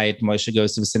Friday night, Moshe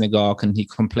goes to the synagogue and he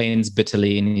complains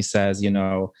bitterly, and he says,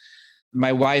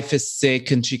 my wife is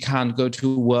sick and she can't go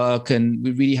to work, and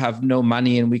we really have no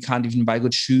money, and we can't even buy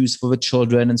good shoes for the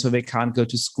children, and so they can't go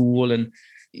to school. And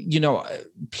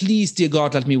please, dear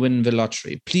God, let me win the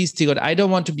lottery. Please, dear God, I don't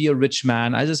want to be a rich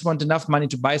man. I just want enough money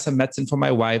to buy some medicine for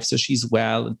my wife so she's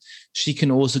well, and she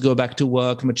can also go back to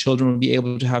work, and my children will be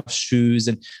able to have shoes,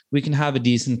 and we can have a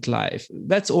decent life.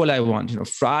 That's all I want.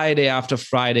 Friday after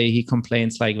Friday, he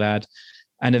complains like that.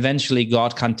 And eventually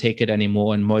God can't take it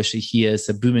anymore. And Moshe hears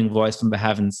a booming voice from the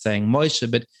heavens saying, Moshe,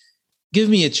 but give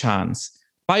me a chance.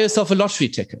 Buy yourself a lottery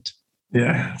ticket.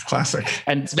 Yeah, it's classic.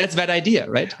 And that's that idea,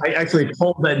 right? I actually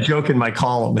told that joke in my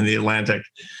column in The Atlantic.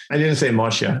 I didn't say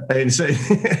Moshe. I didn't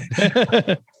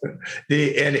say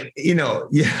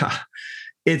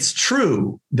it's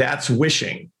true. That's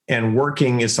wishing, and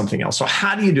working is something else. So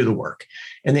how do you do the work?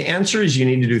 And the answer is you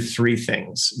need to do three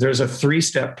things. There's a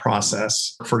 3-step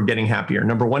process for getting happier.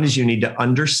 Number one is you need to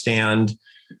understand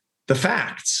the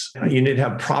facts. You need to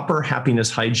have proper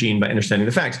happiness hygiene by understanding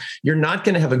the facts. You're not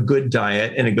going to have a good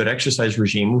diet and a good exercise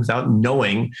regime without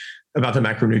knowing about the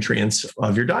macronutrients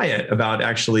of your diet, about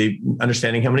actually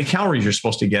understanding how many calories you're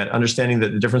supposed to get, understanding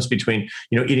that the difference between,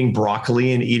 eating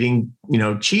broccoli and eating,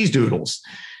 cheese doodles.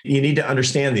 You need to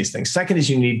understand these things. Second is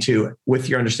you need to, with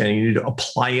your understanding, you need to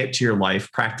apply it to your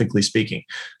life, practically speaking.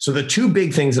 So the two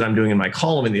big things that I'm doing in my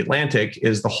column in The Atlantic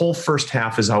is the whole first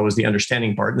half is always the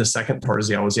understanding part. And the second part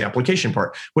is always the application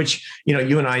part, which,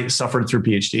 you and I suffered through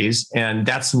PhDs, and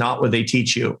that's not what they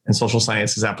teach you in social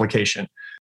sciences application.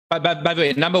 By the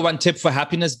way, number one tip for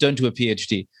happiness, don't do a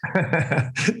PhD.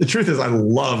 The truth is I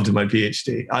loved my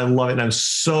PhD. I love it. And I'm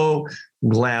so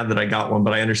glad that I got one,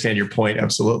 but I understand your point.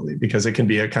 Absolutely. Because it can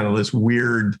be a kind of this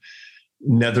weird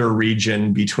nether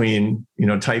region between,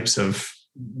 types of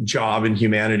job and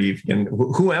humanity. And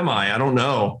who am I? I don't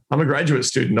know. I'm a graduate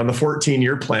student on the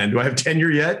 14-year plan. Do I have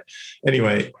tenure yet?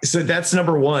 Anyway, so that's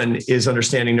number one is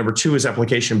understanding. Number two is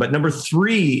application. But number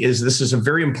three is, this is a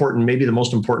very important, maybe the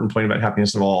most important point about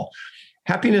happiness of all.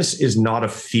 Happiness is not a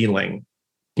feeling.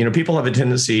 People have a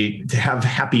tendency to have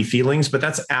happy feelings, but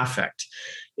that's affect.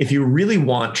 If you really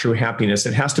want true happiness,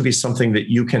 it has to be something that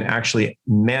you can actually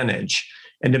manage.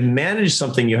 And to manage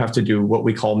something, you have to do what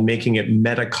we call making it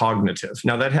metacognitive.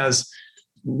 Now, that has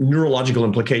neurological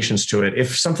implications to it.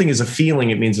 If something is a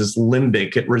feeling, it means it's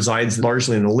limbic. It resides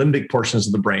largely in the limbic portions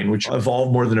of the brain, which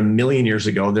evolved more than 1 million years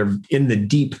ago. They're in the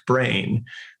deep brain.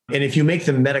 And if you make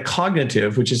them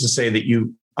metacognitive, which is to say that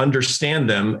you understand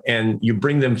them and you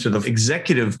bring them to the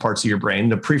executive parts of your brain,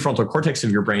 the prefrontal cortex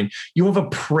of your brain, you have a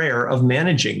prayer of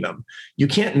managing them. You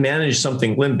can't manage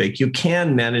something limbic. You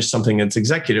can manage something that's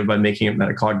executive by making it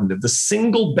metacognitive. The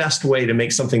single best way to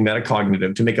make something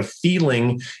metacognitive, to make a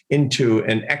feeling into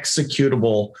an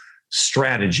executable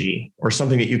strategy or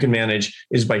something that you can manage,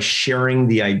 is by sharing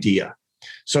the idea.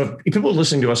 So if people are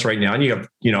listening to us right now and you have,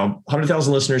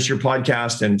 100,000 listeners to your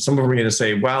podcast, and some of them are going to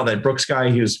say, wow, that Brooks guy,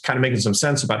 he was kind of making some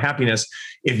sense about happiness.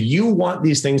 If you want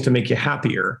these things to make you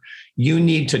happier, you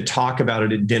need to talk about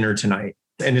it at dinner tonight.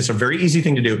 And it's a very easy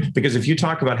thing to do, because if you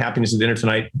talk about happiness at dinner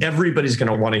tonight, everybody's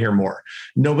going to want to hear more.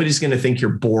 Nobody's going to think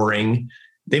you're boring.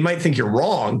 They might think you're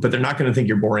wrong, but they're not going to think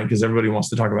you're boring because everybody wants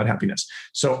to talk about happiness.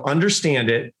 So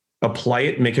understand it. Apply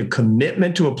it, make a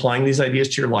commitment to applying these ideas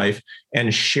to your life,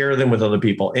 and share them with other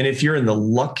people. And if you're in the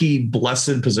lucky,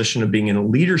 blessed position of being in a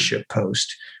leadership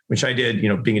post, which I did,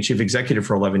 being a chief executive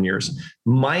for 11 years,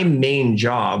 my main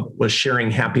job was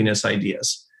sharing happiness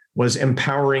ideas, was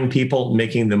empowering people,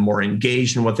 making them more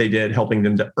engaged in what they did, helping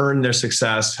them to earn their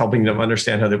success, helping them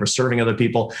understand how they were serving other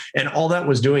people. And all that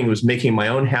was doing was making my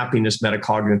own happiness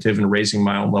metacognitive and raising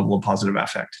my own level of positive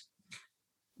affect.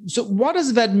 So what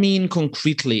does that mean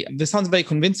concretely? This sounds very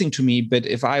convincing to me, but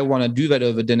if I want to do that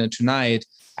over dinner tonight,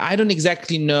 I don't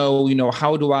exactly know,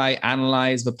 how do I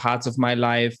analyze the parts of my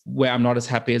life where I'm not as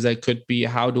happy as I could be?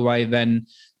 How do I then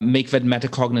make that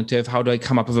metacognitive? How do I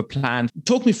come up with a plan?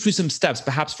 Talk me through some steps,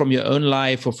 perhaps from your own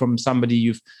life or from somebody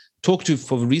you've talked to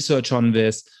for research on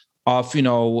this, of,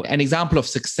 an example of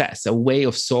success, a way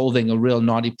of solving a real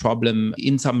knotty problem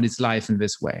in somebody's life in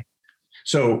this way.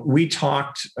 So we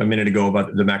talked a minute ago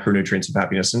about the macronutrients of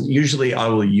happiness, and usually I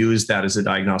will use that as a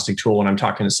diagnostic tool when I'm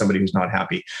talking to somebody who's not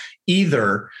happy.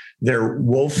 Either they're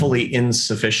woefully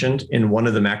insufficient in one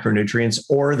of the macronutrients,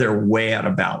 or they're way out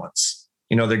of balance.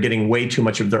 They're getting way too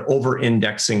much they're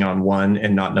over-indexing on one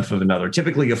and not enough of another.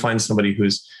 Typically, you'll find somebody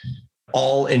who's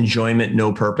all enjoyment,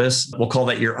 no purpose. We'll call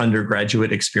that your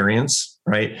undergraduate experience,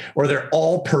 right? Or they're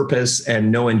all purpose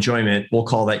and no enjoyment. We'll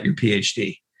call that your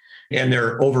PhD. And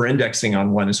they're over-indexing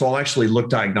on one. And so I'll actually look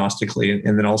diagnostically,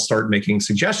 and then I'll start making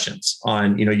suggestions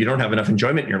on, you don't have enough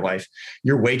enjoyment in your life.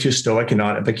 You're way too stoic and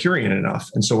not Epicurean enough.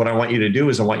 And so what I want you to do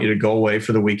is I want you to go away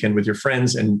for the weekend with your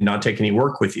friends and not take any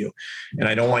work with you. And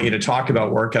I don't want you to talk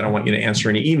about work. I don't want you to answer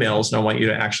any emails. And I want you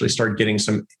to actually start getting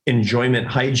some enjoyment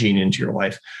hygiene into your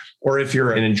life. Or if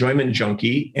you're an enjoyment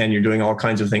junkie and you're doing all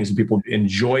kinds of things and people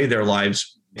enjoy their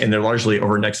lives and they're largely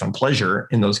over-indexed on pleasure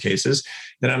in those cases,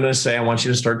 then I'm going to say, I want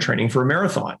you to start training for a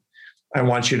marathon. I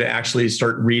want you to actually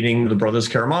start reading the Brothers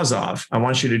Karamazov. I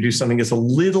want you to do something that's a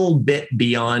little bit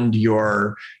beyond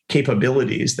your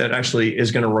capabilities that actually is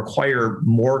going to require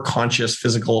more conscious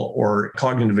physical or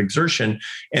cognitive exertion.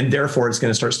 And therefore, it's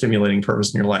going to start stimulating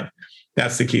purpose in your life.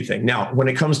 That's the key thing. Now, when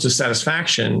it comes to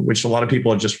satisfaction, which a lot of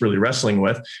people are just really wrestling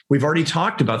with, we've already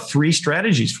talked about 3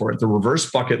 strategies for it: the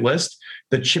reverse bucket list,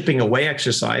 the chipping away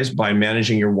exercise by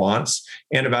managing your wants,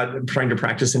 and about trying to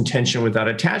practice intention without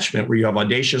attachment, where you have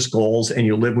audacious goals and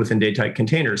you live within day-tight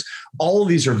containers. All of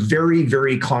these are very,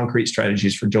 very concrete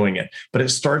strategies for doing it, but it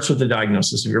starts with the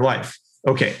diagnosis of your life.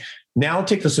 Okay. Now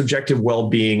take the subjective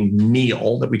well-being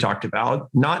meal that we talked about,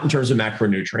 not in terms of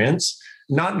macronutrients,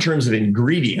 not in terms of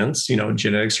ingredients,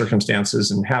 genetic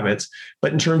circumstances and habits,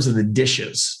 but in terms of the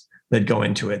dishes that go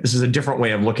into it. This is a different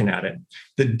way of looking at it.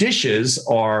 The dishes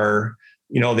are,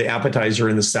 the appetizer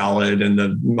and the salad and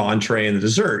the entree and the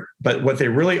dessert. But what they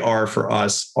really are for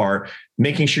us are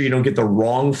making sure you don't get the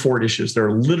wrong 4 dishes. There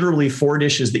are literally 4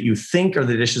 dishes that you think are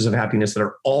the dishes of happiness that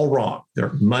are all wrong.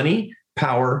 They're money,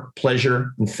 power,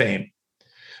 pleasure, and fame.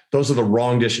 Those are the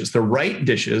wrong dishes. The right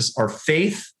dishes are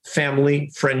faith,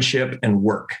 family, friendship, and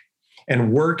work.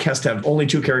 And work has to have only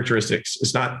 2 characteristics.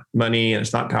 It's not money and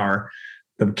it's not power.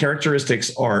 The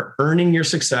characteristics are earning your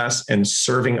success and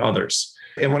serving others.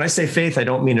 And when I say faith, I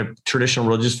don't mean a traditional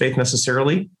religious faith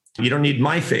necessarily. You don't need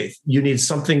my faith. You need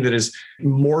something that is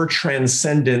more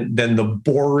transcendent than the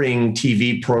boring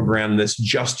TV program that's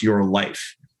just your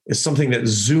life. It's something that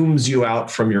zooms you out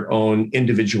from your own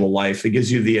individual life. It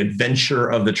gives you the adventure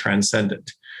of the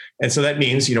transcendent. And so that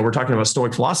means, we're talking about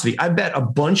Stoic philosophy. I bet a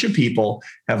bunch of people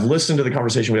have listened to the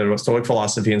conversation we had about Stoic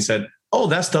philosophy and said, oh,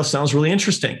 that stuff sounds really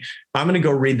interesting. I'm going to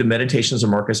go read the Meditations of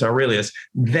Marcus Aurelius.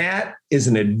 That is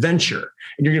an adventure.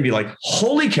 And you're going to be like,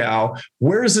 holy cow,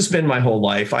 where has this been my whole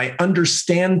life? I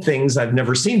understand things I've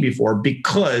never seen before,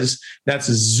 because that's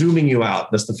zooming you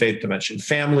out. That's the faith dimension.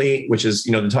 Family, which is,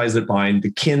 the ties that bind,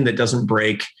 the kin that doesn't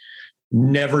break.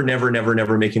 Never, never, never,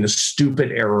 never making the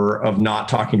stupid error of not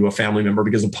talking to a family member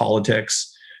because of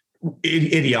politics.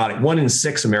 Idiotic. 1 in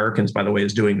 6 Americans, by the way,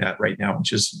 is doing that right now,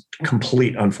 which is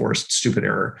complete unforced, stupid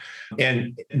error.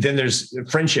 And then there's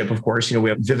friendship, of course. We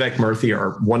have Vivek Murthy,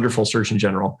 our wonderful Surgeon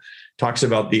General, talks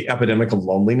about the epidemic of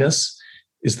loneliness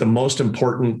is the most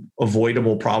important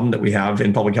avoidable problem that we have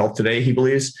in public health today, he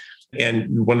believes.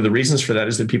 And one of the reasons for that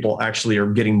is that people actually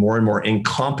are getting more and more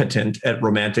incompetent at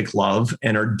romantic love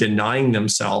and are denying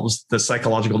themselves the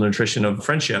psychological nutrition of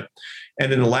friendship.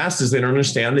 And then the last is they don't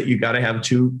understand that you got to have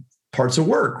 2 parts of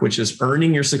work, which is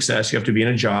earning your success. You have to be in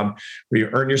a job where you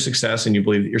earn your success and you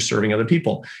believe that you're serving other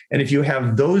people. And if you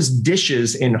have those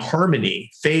dishes in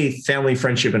harmony, faith, family,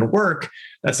 friendship, and work,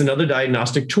 that's another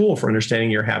diagnostic tool for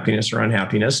understanding your happiness or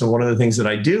unhappiness. And one of the things that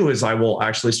I do is I will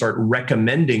actually start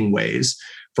recommending ways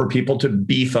for people to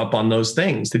beef up on those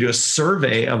things, to do a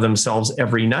survey of themselves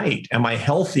every night. Am I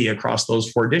healthy across those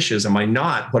 4 dishes? Am I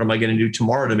not? What am I going to do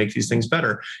tomorrow to make these things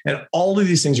better? And all of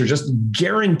these things are just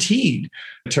guaranteed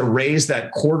to raise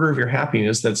that quarter of your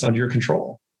happiness that's under your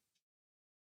control.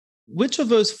 Which of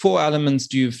those 4 elements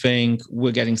do you think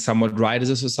we're getting somewhat right as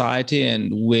a society,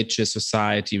 and which is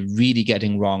society really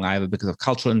getting wrong, either because of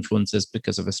cultural influences,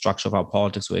 because of the structure of our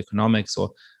politics or economics,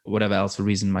 or whatever else the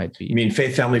reason might be? You mean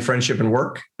faith, family, friendship, and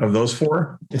work? Of those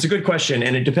 4? It's a good question.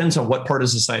 And it depends on what part of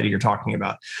society you're talking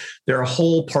about. There are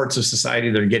whole parts of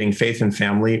society that are getting faith and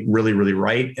family really, really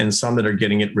right, and some that are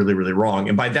getting it really, really wrong.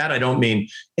 And by that, I don't mean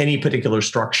any particular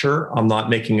structure. I'm not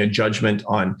making a judgment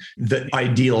on the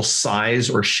ideal size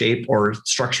or shape or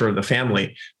structure of the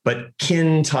family, but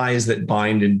kin ties that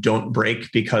bind and don't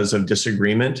break because of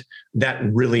disagreement, that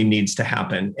really needs to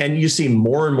happen. And you see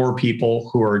more and more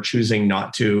people who are choosing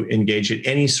not to engage in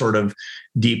any sort of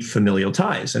deep familial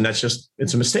ties. And that's just,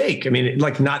 it's a mistake. I mean,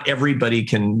 like, not everybody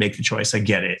can make the choice. I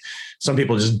get it. Some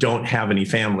people just don't have any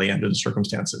family under the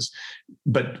circumstances.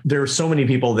 But there are so many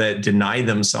people that deny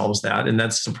themselves that, and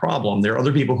that's the problem. There are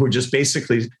other people who just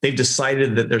basically, they've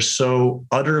decided that they're so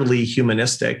utterly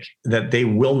humanistic that they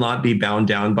will not be bound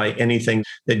down by anything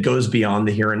that goes beyond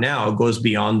the here and now, goes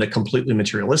beyond the completely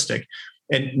materialistic,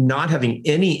 and not having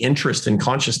any interest in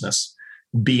consciousness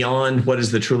beyond what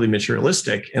is the truly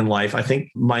materialistic in life. I think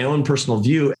my own personal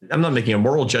view, I'm not making a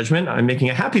moral judgment, I'm making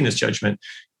a happiness judgment.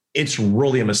 It's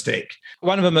really a mistake.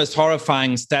 One of the most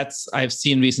horrifying stats I've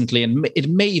seen recently, and it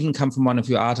may even come from one of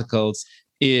your articles,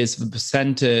 is the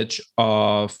percentage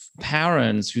of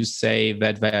parents who say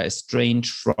that they are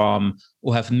estranged from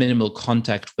or have minimal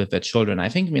contact with their children. I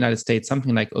think in the United States,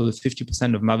 something like over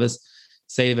 50% of mothers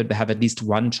say that they have at least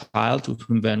one child with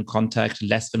whom they're in contact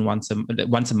less than once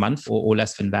a month or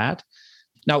less than that.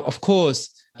 Now, of course,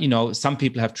 some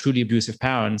people have truly abusive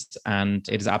parents, and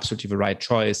it is absolutely the right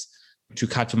choice to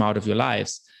cut them out of your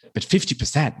lives. But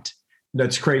 50%.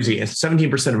 That's crazy. And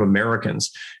 17% of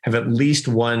Americans have at least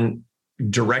one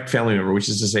direct family member, which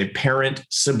is to say parent,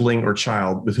 sibling, or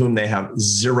child with whom they have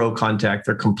zero contact.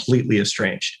 They're completely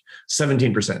estranged.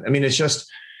 17%. I mean, it's just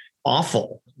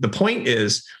awful. The point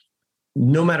is,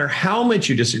 no matter how much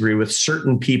you disagree with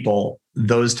certain people,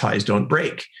 those ties don't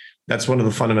break. That's one of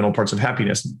the fundamental parts of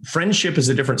happiness. Friendship is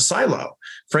a different silo.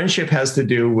 Friendship has to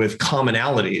do with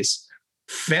commonalities.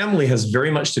 Family has very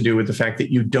much to do with the fact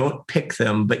that you don't pick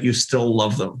them, but you still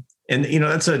love them. And,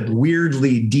 that's a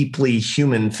weirdly, deeply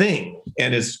human thing.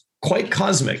 And it's quite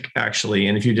cosmic, actually.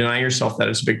 And if you deny yourself that,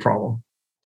 it's a big problem.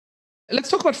 Let's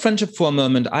talk about friendship for a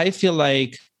moment. I feel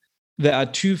like there are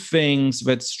 2 things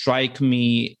that strike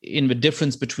me in the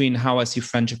difference between how I see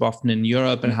friendship often in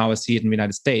Europe and how I see it in the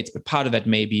United States. But part of that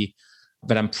may be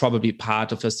that I'm probably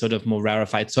part of a sort of more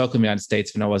rarefied circle in the United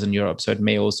States than I was in Europe. So it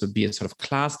may also be a sort of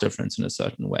class difference in a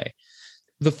certain way.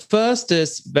 The first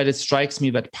is that it strikes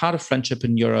me that part of friendship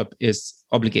in Europe is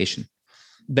obligation,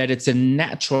 that it's a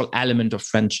natural element of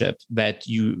friendship, that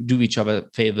you do each other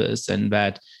favors, and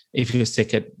that if you're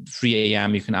sick at 3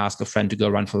 a.m., you can ask a friend to go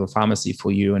run for the pharmacy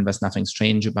for you, and there's nothing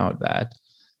strange about that.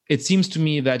 It seems to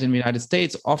me that in the United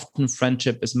States, often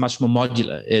friendship is much more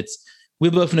modular. It's, we're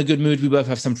both in a good mood, we both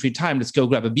have some free time, let's go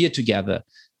grab a beer together.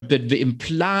 But the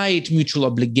implied mutual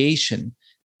obligation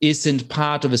isn't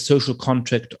part of a social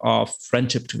contract of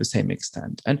friendship to the same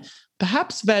extent. And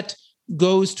perhaps that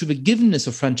goes to the givenness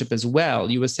of friendship as well.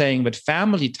 You were saying that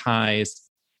family ties,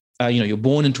 you're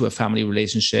born into a family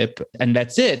relationship and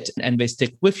that's it. And they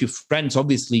stick with you. Friends,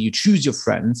 obviously, you choose your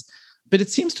friends, But it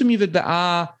seems to me that there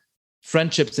are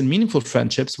friendships and meaningful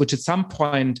friendships, which at some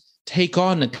point take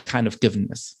on a kind of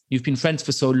givenness. You've been friends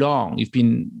for so long, you've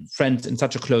been friends in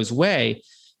such a close way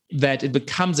that it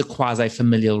becomes a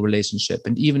quasi-familial relationship.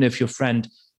 And even if your friend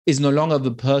is no longer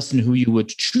the person who you would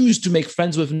choose to make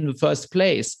friends with in the first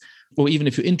place, or even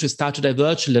if your interests start to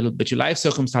diverge a little bit, your life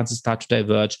circumstances start to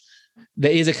diverge,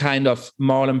 there is a kind of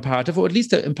moral imperative, or at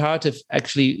least an imperative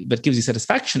actually that gives you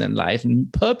satisfaction in life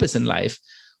and purpose in life,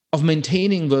 of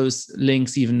maintaining those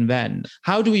links even then.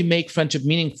 How do we make friendship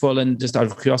meaningful? And just out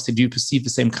of curiosity, do you perceive the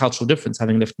same cultural difference,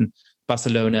 having lived in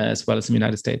Barcelona as well as in the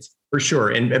United States? For sure.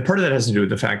 And part of that has to do with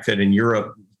the fact that in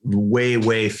Europe,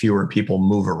 way fewer people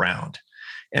move around.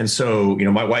 And so,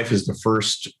 my wife is the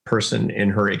first person in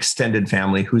her extended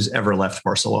family who's ever left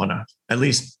Barcelona, at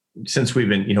least since we've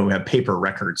been, we have paper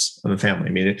records of the family.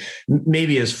 I mean, it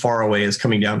maybe as far away as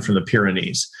coming down from the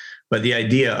Pyrenees. But the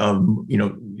idea of,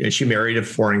 she married a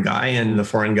foreign guy and the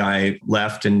foreign guy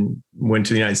left and went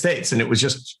to the United States. And it was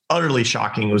just utterly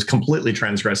shocking. It was a completely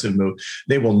transgressive move.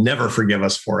 They will never forgive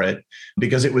us for it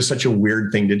because it was such a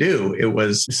weird thing to do. It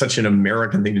was such an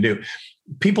American thing to do.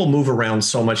 People move around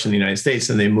so much in the United States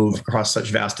and they move across such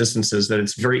vast distances that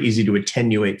it's very easy to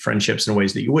attenuate friendships in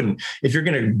ways that you wouldn't. If you're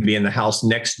going to be in the house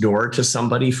next door to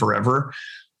somebody forever,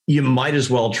 you might as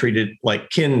well treat it like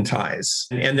kin ties.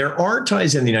 And there are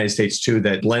ties in the United States too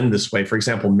that blend this way. For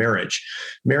example, marriage.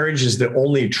 Marriage is the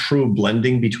only true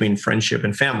blending between friendship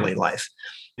and family life.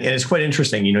 And it's quite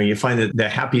interesting. You find that the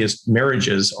happiest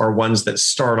marriages are ones that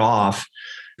start off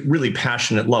really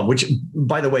passionate love, which,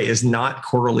 by the way, is not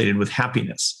correlated with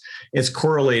happiness. It's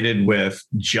correlated with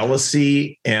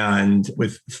jealousy and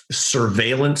with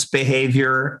surveillance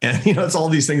behavior. And, it's all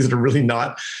these things that are really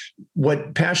not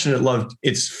what passionate love.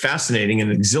 It's fascinating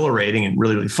and exhilarating and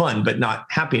really fun, but not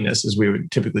happiness as we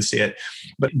would typically see it.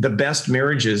 But the best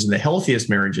marriages and the healthiest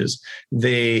marriages,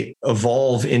 they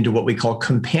evolve into what we call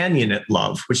companionate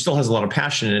love, which still has a lot of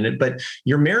passion in it. But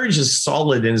your marriage is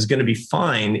solid and is going to be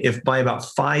fine if by about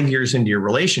 5 years into your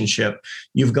relationship,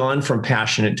 you've gone from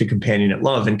passionate to companionate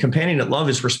love. And companionate love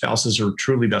is for spouses who are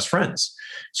truly best friends.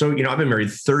 So, I've been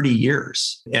married 30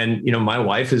 years and, my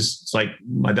wife is like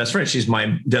my best friend. She's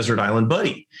my desert island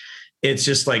buddy. It's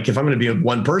just like, if I'm going to be with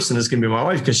one person, it's going to be my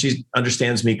wife because she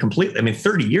understands me completely. I mean,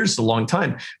 30 years is a long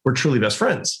time. We're truly best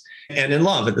friends and in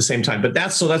love at the same time. But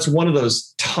that's one of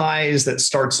those ties that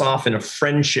starts off in a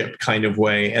friendship kind of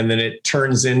way. And then it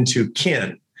turns into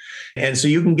kin. And so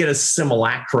you can get a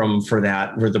simulacrum for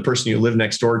that, for the person you live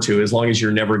next door to, as long as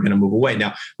you're never going to move away.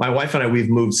 Now, my wife and I, we've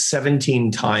moved 17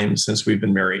 times since we've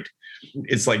been married.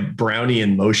 It's like Brownie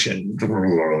in motion.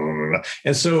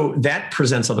 And so that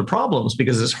presents other problems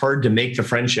because it's hard to make the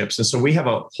friendships. And so we have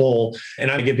a whole,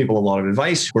 and I give people a lot of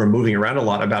advice who are moving around a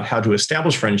lot about how to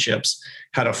establish friendships,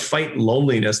 how to fight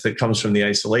loneliness that comes from the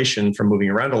isolation from moving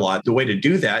around a lot. The way to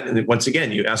do that, and once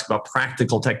again, you ask about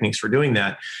practical techniques for doing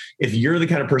that. If you're the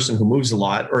kind of person who moves a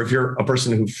lot, or if you're a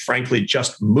person who frankly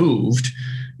just moved,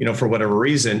 for whatever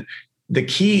reason, the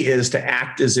key is to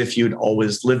act as if you'd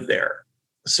always lived there.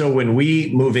 So when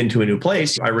we move into a new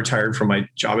place, I retired from my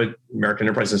job at American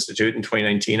Enterprise Institute in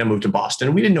 2019. I moved to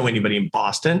Boston. We didn't know anybody in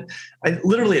Boston. I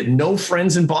literally had no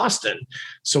friends in Boston.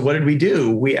 So what did we do?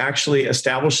 We actually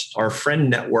established our friend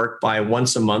network by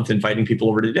once a month inviting people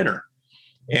over to dinner.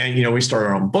 And, we start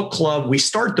our own book club. We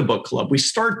start the book club. We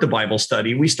start the Bible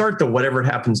study. We start the whatever it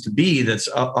happens to be that's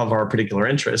of our particular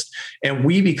interest. And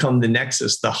we become the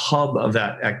nexus, the hub of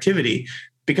that activity,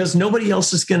 because nobody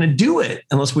else is going to do it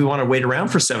unless we want to wait around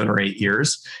for 7 or 8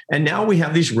 years. And now we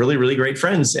have these really, really great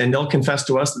friends, and they'll confess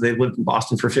to us that they've lived in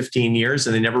Boston for 15 years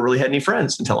and they never really had any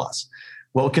friends until us.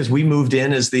 Well, because we moved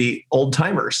in as the old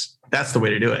timers. That's the way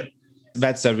to do it.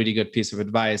 That's a really good piece of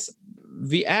advice.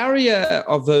 The area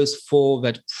of those four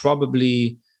that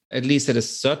probably, at least at a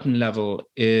certain level,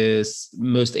 is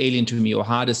most alien to me or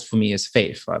hardest for me is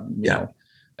faith. You know,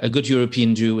 a good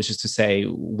European Jew, which is to say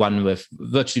one with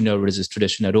virtually no religious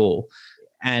tradition at all.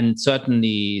 And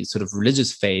certainly sort of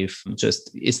religious faith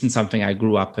just isn't something I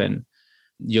grew up in.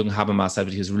 Jürgen Habermas said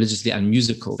that he was religiously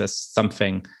unmusical. There's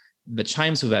something that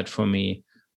chimes with that for me.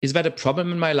 Is that a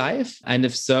problem in my life? And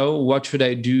if so, what should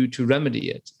I do to remedy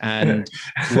it? And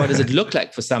what does it look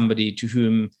like for somebody to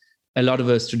whom a lot of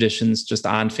those traditions just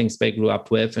aren't things they grew up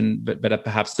with and but are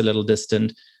perhaps a little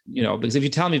distant? Because if you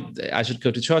tell me I should go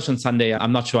to church on Sunday,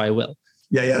 I'm not sure I will.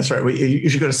 Yeah, that's right. You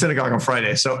should go to synagogue on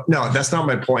Friday. So no, that's not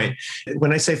my point.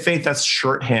 When I say faith, that's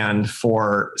shorthand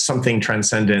for something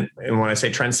transcendent. And when I say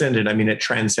transcendent, I mean it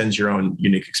transcends your own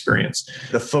unique experience,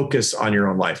 the focus on your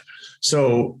own life.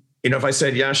 So, if I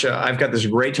said, Yasha, I've got this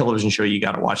great television show, you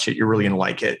got to watch it. You're really going to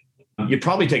like it. You'd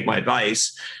probably take my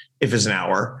advice if it's an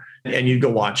hour. and you'd go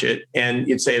watch it and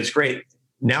you'd say, it's great.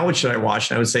 Now what should I watch?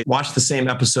 And I would say, watch the same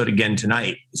episode again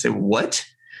tonight. You say, what?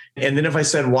 And then if I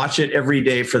said, watch it every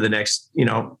day for the next,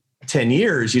 10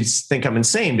 years, you'd think I'm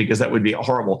insane because that would be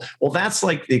horrible. Well, that's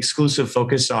like the exclusive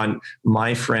focus on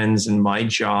my friends and my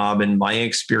job and my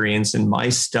experience and my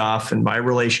stuff and my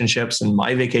relationships and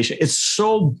my vacation. It's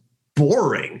so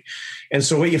boring. And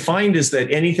so what you find is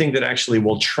that anything that actually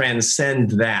will transcend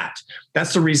that,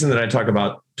 that's the reason that I talk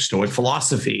about Stoic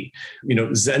philosophy,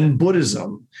 Zen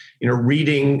Buddhism,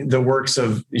 reading the works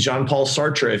of Jean-Paul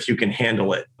Sartre, if you can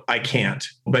handle it. I can't,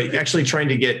 but actually trying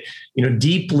to get,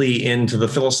 deeply into the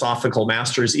philosophical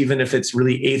masters, even if it's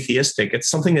really atheistic, it's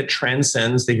something that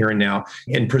transcends the here and now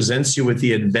and presents you with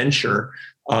the adventure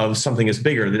of something that's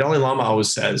bigger. The Dalai Lama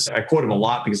always says, I quote him a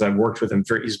lot because I've worked with him.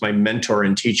 He's my mentor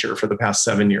and teacher for the past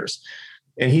 7 years.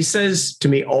 And he says to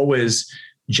me always,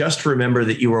 just remember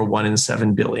that you are 1 in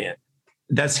 7 billion.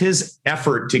 That's his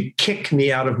effort to kick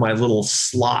me out of my little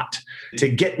slot, to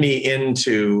get me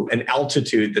into an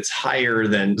altitude that's higher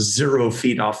than 0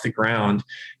 feet off the ground.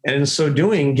 And in so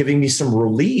doing, giving me some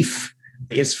relief.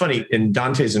 It's funny, in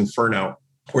Dante's Inferno,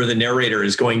 where the narrator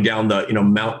is going down the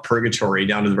Mount Purgatory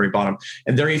down to the very bottom,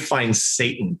 and there he finds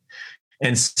Satan.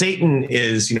 And Satan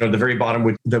is, the very bottom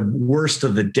with the worst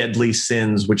of the deadly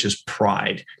sins, which is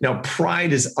pride. Now,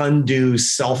 pride is undue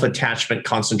self-attachment,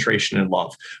 concentration, and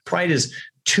love. Pride is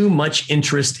too much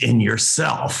interest in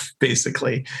yourself,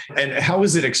 basically. And how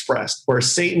is it expressed? Where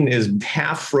Satan is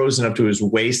half frozen up to his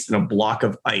waist in a block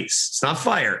of ice. It's not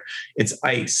fire, it's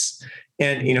ice.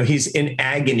 And, he's in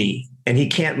agony and he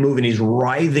can't move and he's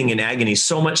writhing in agony,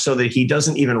 so much so that he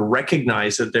doesn't even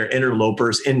recognize that they're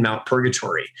interlopers in Mount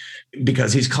Purgatory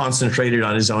because he's concentrated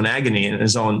on his own agony and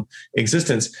his own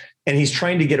existence. And he's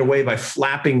trying to get away by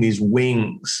flapping these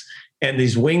wings. And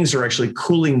these wings are actually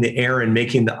cooling the air and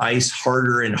making the ice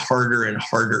harder and harder and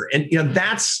harder. And,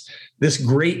 that's this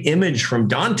great image from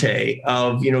Dante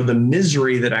of, the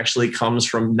misery that actually comes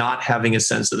from not having a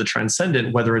sense of the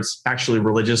transcendent, whether it's actually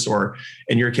religious or,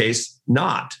 in your case,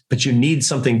 not. But you need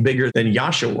something bigger than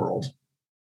Yasha world.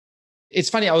 It's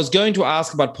funny, I was going to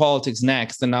ask about politics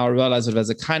next, and now I realize that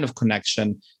there's a kind of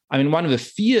connection. I mean, one of the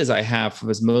fears I have for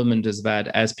this moment is that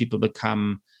as people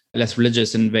become less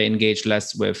religious and they engage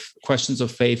less with questions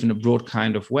of faith in a broad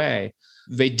kind of way,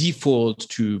 they default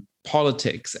to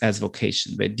politics as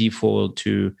vocation. They default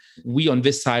to, we on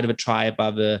this side of the tribe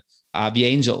are the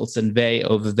angels and they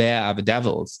over there are the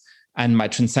devils. And my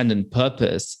transcendent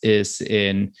purpose is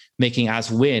in making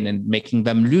us win and making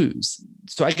them lose.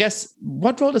 So I guess,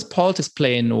 what role does politics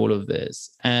play in all of this?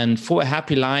 And for a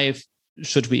happy life,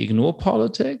 should we ignore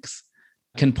politics?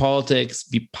 Can politics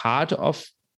be part of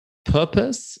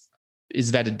purpose?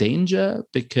 Is that a danger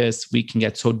because we can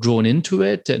get so drawn into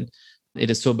it and it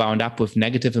is so bound up with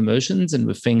negative emotions and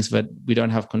with things that we don't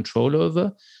have control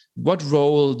over? What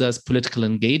role does political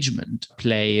engagement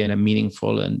play in a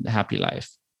meaningful and happy life?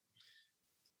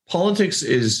 Politics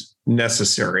is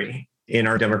necessary in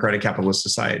our democratic capitalist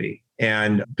society,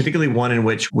 and particularly one in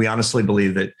which we honestly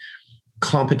believe that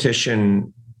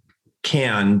competition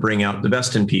can bring out the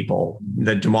best in people,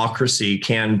 that democracy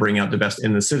can bring out the best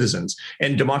in the citizens.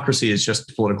 And democracy is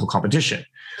just political competition.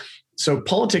 So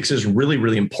politics is really,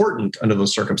 really important under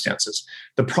those circumstances.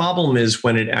 The problem is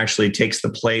when it actually takes the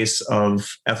place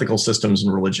of ethical systems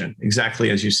and religion,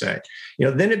 exactly as you say.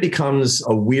 Then it becomes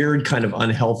a weird kind of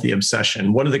unhealthy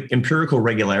obsession. One of the empirical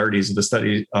regularities of the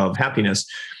study of happiness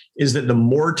is that the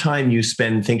more time you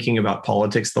spend thinking about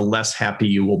politics, the less happy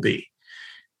you will be.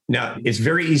 Now, it's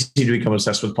very easy to become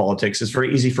obsessed with politics. It's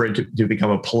very easy for it to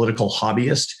become a political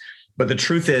hobbyist. But the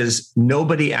truth is,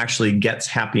 nobody actually gets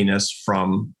happiness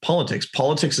from politics.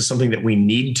 Politics is something that we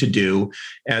need to do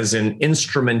as an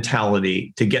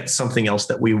instrumentality to get something else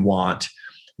that we want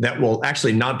that will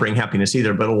actually not bring happiness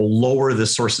either, but it will lower the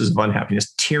sources of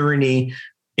unhappiness. Tyranny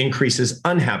increases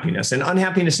unhappiness. And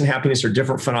unhappiness and happiness are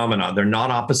different phenomena. They're not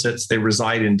opposites. They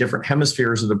reside in different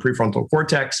hemispheres of the prefrontal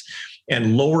cortex.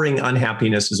 And lowering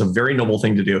unhappiness is a very noble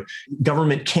thing to do.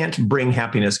 Government can't bring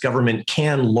happiness. Government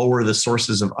can lower the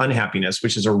sources of unhappiness,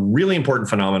 which is a really important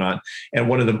phenomenon and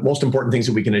one of the most important things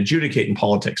that we can adjudicate in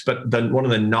politics. But one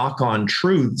of the knock-on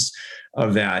truths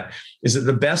of that is that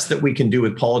the best that we can do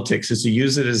with politics is to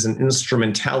use it as an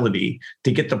instrumentality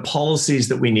to get the policies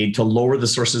that we need to lower the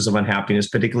sources of unhappiness,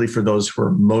 particularly for those who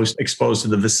are most exposed to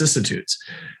the vicissitudes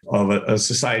of a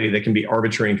society that can be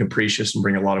arbitrary and capricious and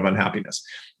bring a lot of unhappiness.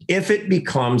 If it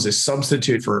becomes a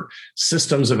substitute for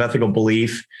systems of ethical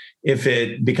belief if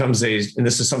it becomes and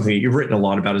this is something that you've written a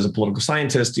lot about as a political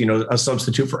scientist, a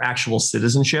substitute for actual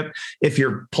citizenship. If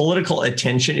your political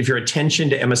attention, if your attention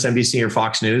to MSNBC or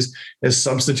Fox News is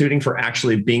substituting for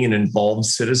actually being an involved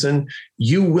citizen,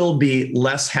 you will be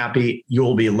less happy, you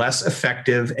will be less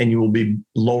effective, and you will be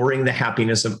lowering the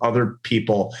happiness of other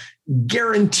people,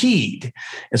 guaranteed.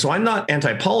 And so I'm not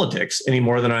anti-politics any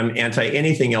more than I'm anti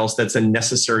anything else that's a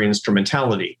necessary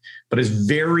instrumentality, but it's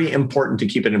very important to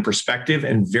keep it in perspective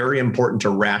and very important to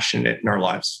ration it in our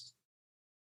lives.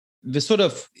 The sort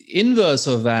of inverse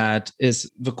of that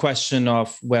is the question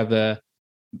of whether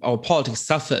our politics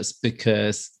suffers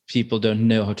because people don't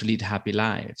know how to lead happy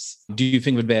lives. Do you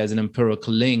think that there's an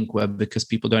empirical link where because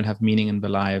people don't have meaning in their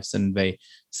lives and they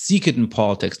seek it in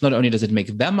politics, not only does it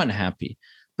make them unhappy,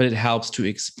 but it helps to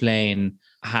explain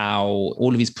how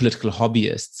all of these political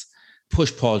hobbyists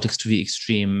push politics to the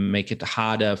extreme, make it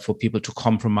harder for people to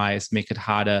compromise, make it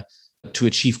harder to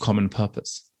achieve common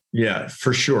purpose? Yeah,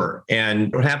 for sure.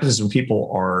 And what happens is when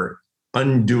people are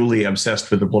unduly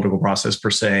obsessed with the political process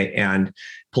per se and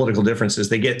political differences,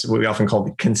 they get to what we often call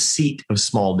the conceit of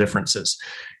small differences.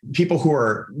 People who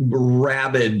are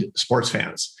rabid sports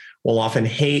fans will often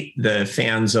hate the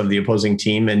fans of the opposing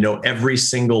team and know every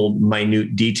single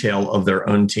minute detail of their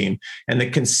own team. And the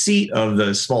conceit of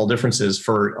the small differences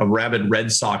for a rabid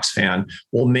Red Sox fan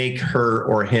will make her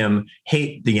or him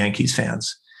hate the Yankees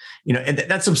fans. And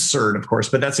that's absurd, of course,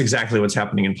 but that's exactly what's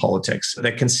happening in politics.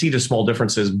 That conceit of small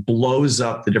differences blows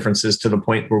up the differences to the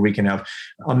point where we can have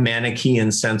a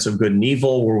Manichaean sense of good and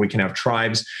evil, where we can have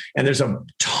tribes. And there's a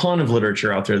ton of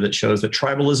literature out there that shows that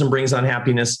tribalism brings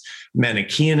unhappiness,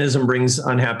 Manichaeanism brings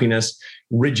unhappiness,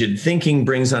 rigid thinking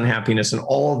brings unhappiness, and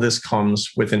all of this comes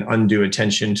with an undue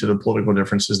attention to the political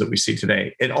differences that we see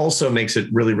today. It also makes it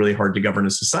really, really hard to govern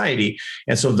a society.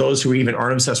 And so those who even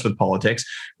aren't obsessed with politics,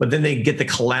 but then they get the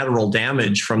collateral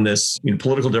damage from this,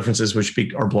 political differences, which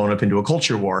are blown up into a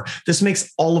culture war. This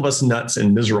makes all of us nuts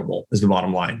and miserable, is the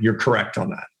bottom line. You're correct on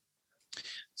that.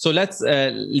 So let's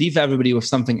leave everybody with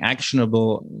something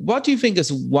actionable. What do you think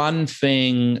is one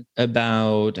thing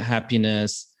about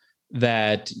happiness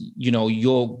that,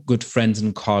 your good friends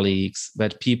and colleagues,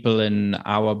 that people in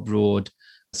our broad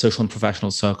social and professional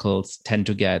circles tend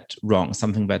to get wrong?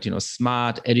 Something that,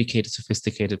 smart, educated,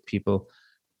 sophisticated people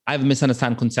either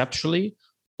misunderstand conceptually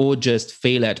or just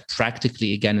fail at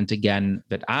practically again and again,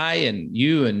 that I and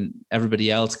you and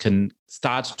everybody else can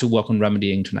start to work on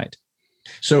remedying tonight.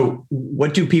 So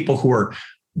what do people who are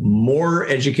more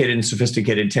educated and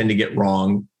sophisticated tend to get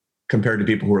wrong compared to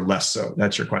people who are less so?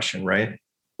 That's your question, right?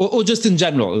 Or just in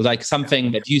general, like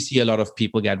something that you see a lot of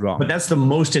people get wrong. But that's the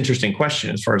most interesting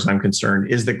question, as far as I'm concerned,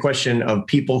 is the question of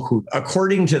people who,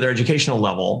 according to their educational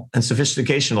level and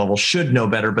sophistication level, should know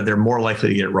better, but they're more likely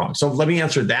to get it wrong. So let me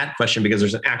answer that question because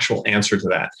there's an actual answer to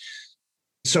that.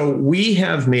 So we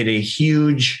have made a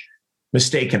huge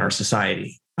mistake in our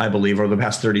society, I believe, over the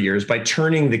past 30 years by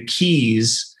turning the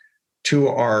keys to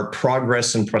our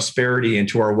progress and prosperity and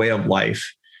to our way of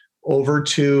life over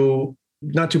to,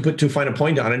 not to put too fine a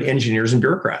point on it, engineers and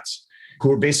bureaucrats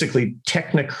who are basically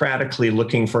technocratically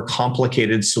looking for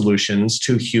complicated solutions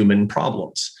to human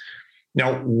problems.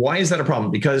 Now, why is that a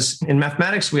problem? Because in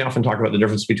mathematics, we often talk about the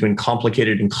difference between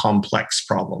complicated and complex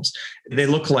problems. They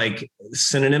look like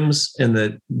synonyms in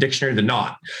the dictionary, they're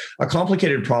not. A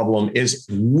complicated problem is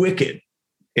wicked.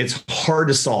 It's hard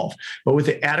to solve, but with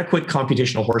the adequate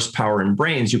computational horsepower and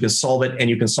brains, you can solve it, and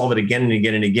you can solve it again and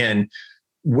again and again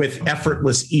with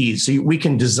effortless ease. So we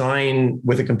can design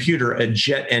with a computer a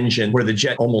jet engine where the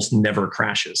jet almost never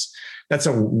crashes. That's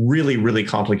a really, really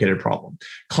complicated problem.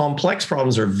 Complex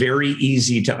problems are very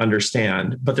easy to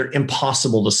understand, but they're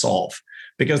impossible to solve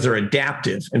because they're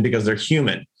adaptive and because they're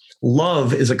human.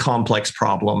 Love is a complex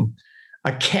problem.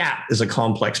 A cat is a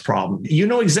complex problem. You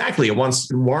know exactly it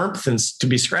wants warmth and to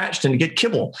be scratched and to get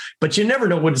kibble, but you never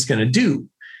know what it's going to do.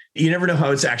 You never know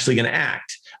how it's actually going to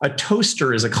act. A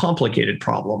toaster is a complicated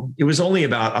problem. It was only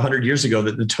about 100 years ago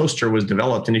that the toaster was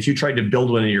developed. And if you tried to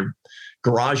build one in your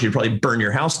garage, you'd probably burn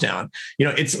your house down.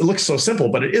 It looks so simple,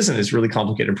 but it isn't. It's a really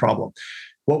complicated problem.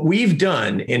 What we've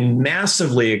done in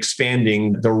massively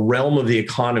expanding the realm of the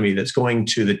economy that's going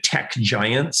to the tech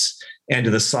giants and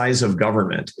to the size of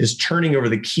government is turning over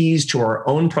the keys to our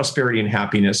own prosperity and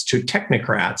happiness to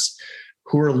technocrats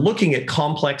who are looking at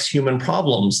complex human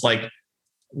problems like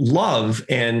love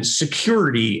and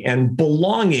security and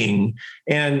belonging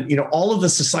and all of the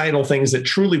societal things that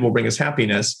truly will bring us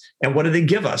happiness. And what do they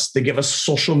give us? They give us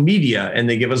social media and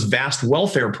they give us vast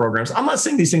welfare programs. I'm not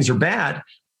saying these things are bad.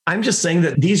 I'm just saying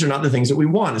that these are not the things that we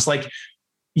want. It's like,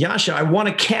 Yasha, I want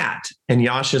a cat. And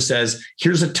Yasha says,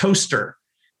 here's a toaster.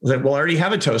 Like, well, I already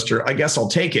have a toaster. I guess I'll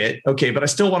take it. Okay, but I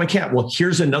still want a cat. Well,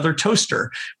 here's another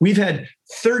toaster. We've had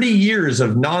 30 years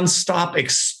of nonstop,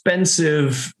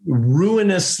 expensive,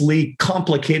 ruinously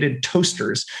complicated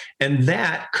toasters. And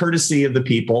that courtesy of the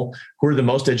people who are the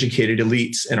most educated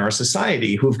elites in our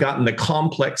society, who've gotten the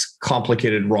complex,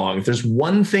 complicated wrong. If there's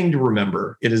one thing to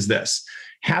remember, it is this: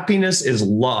 happiness is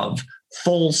love,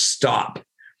 full stop.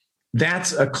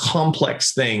 That's a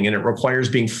complex thing, and it requires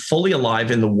being fully alive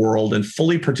in the world and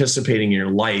fully participating in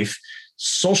your life.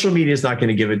 Social media is not going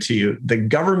to give it to you. The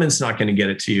government's not going to get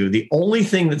it to you. The only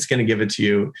thing that's going to give it to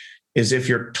you is if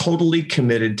you're totally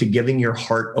committed to giving your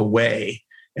heart away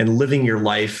and living your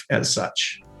life as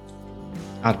such.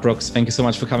 Art Brooks, thank you so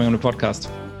much for coming on the podcast.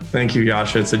 Thank you,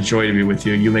 Yasha. It's a joy to be with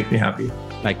you. You make me happy.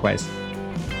 Likewise.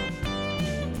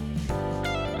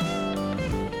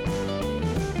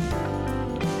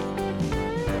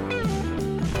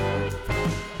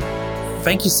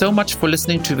 Thank you so much for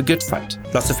listening to The Good Fight.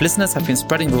 Lots of listeners have been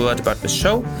spreading the word about the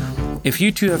show. If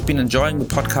you too have been enjoying the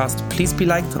podcast, please be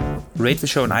like, rate the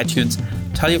show on iTunes,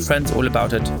 tell your friends all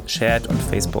about it, share it on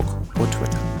Facebook or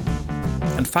Twitter.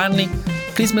 And finally,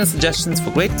 please mail suggestions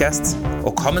for great guests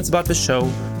or comments about the show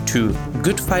to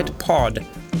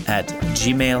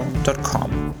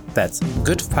goodfightpod@gmail.com. That's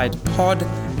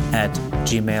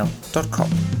goodfightpod@gmail.com.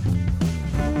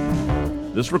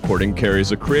 This recording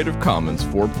carries a Creative Commons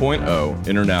 4.0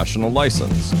 international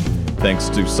license. Thanks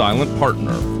to Silent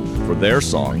Partner for their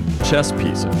song, Chess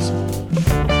Pieces.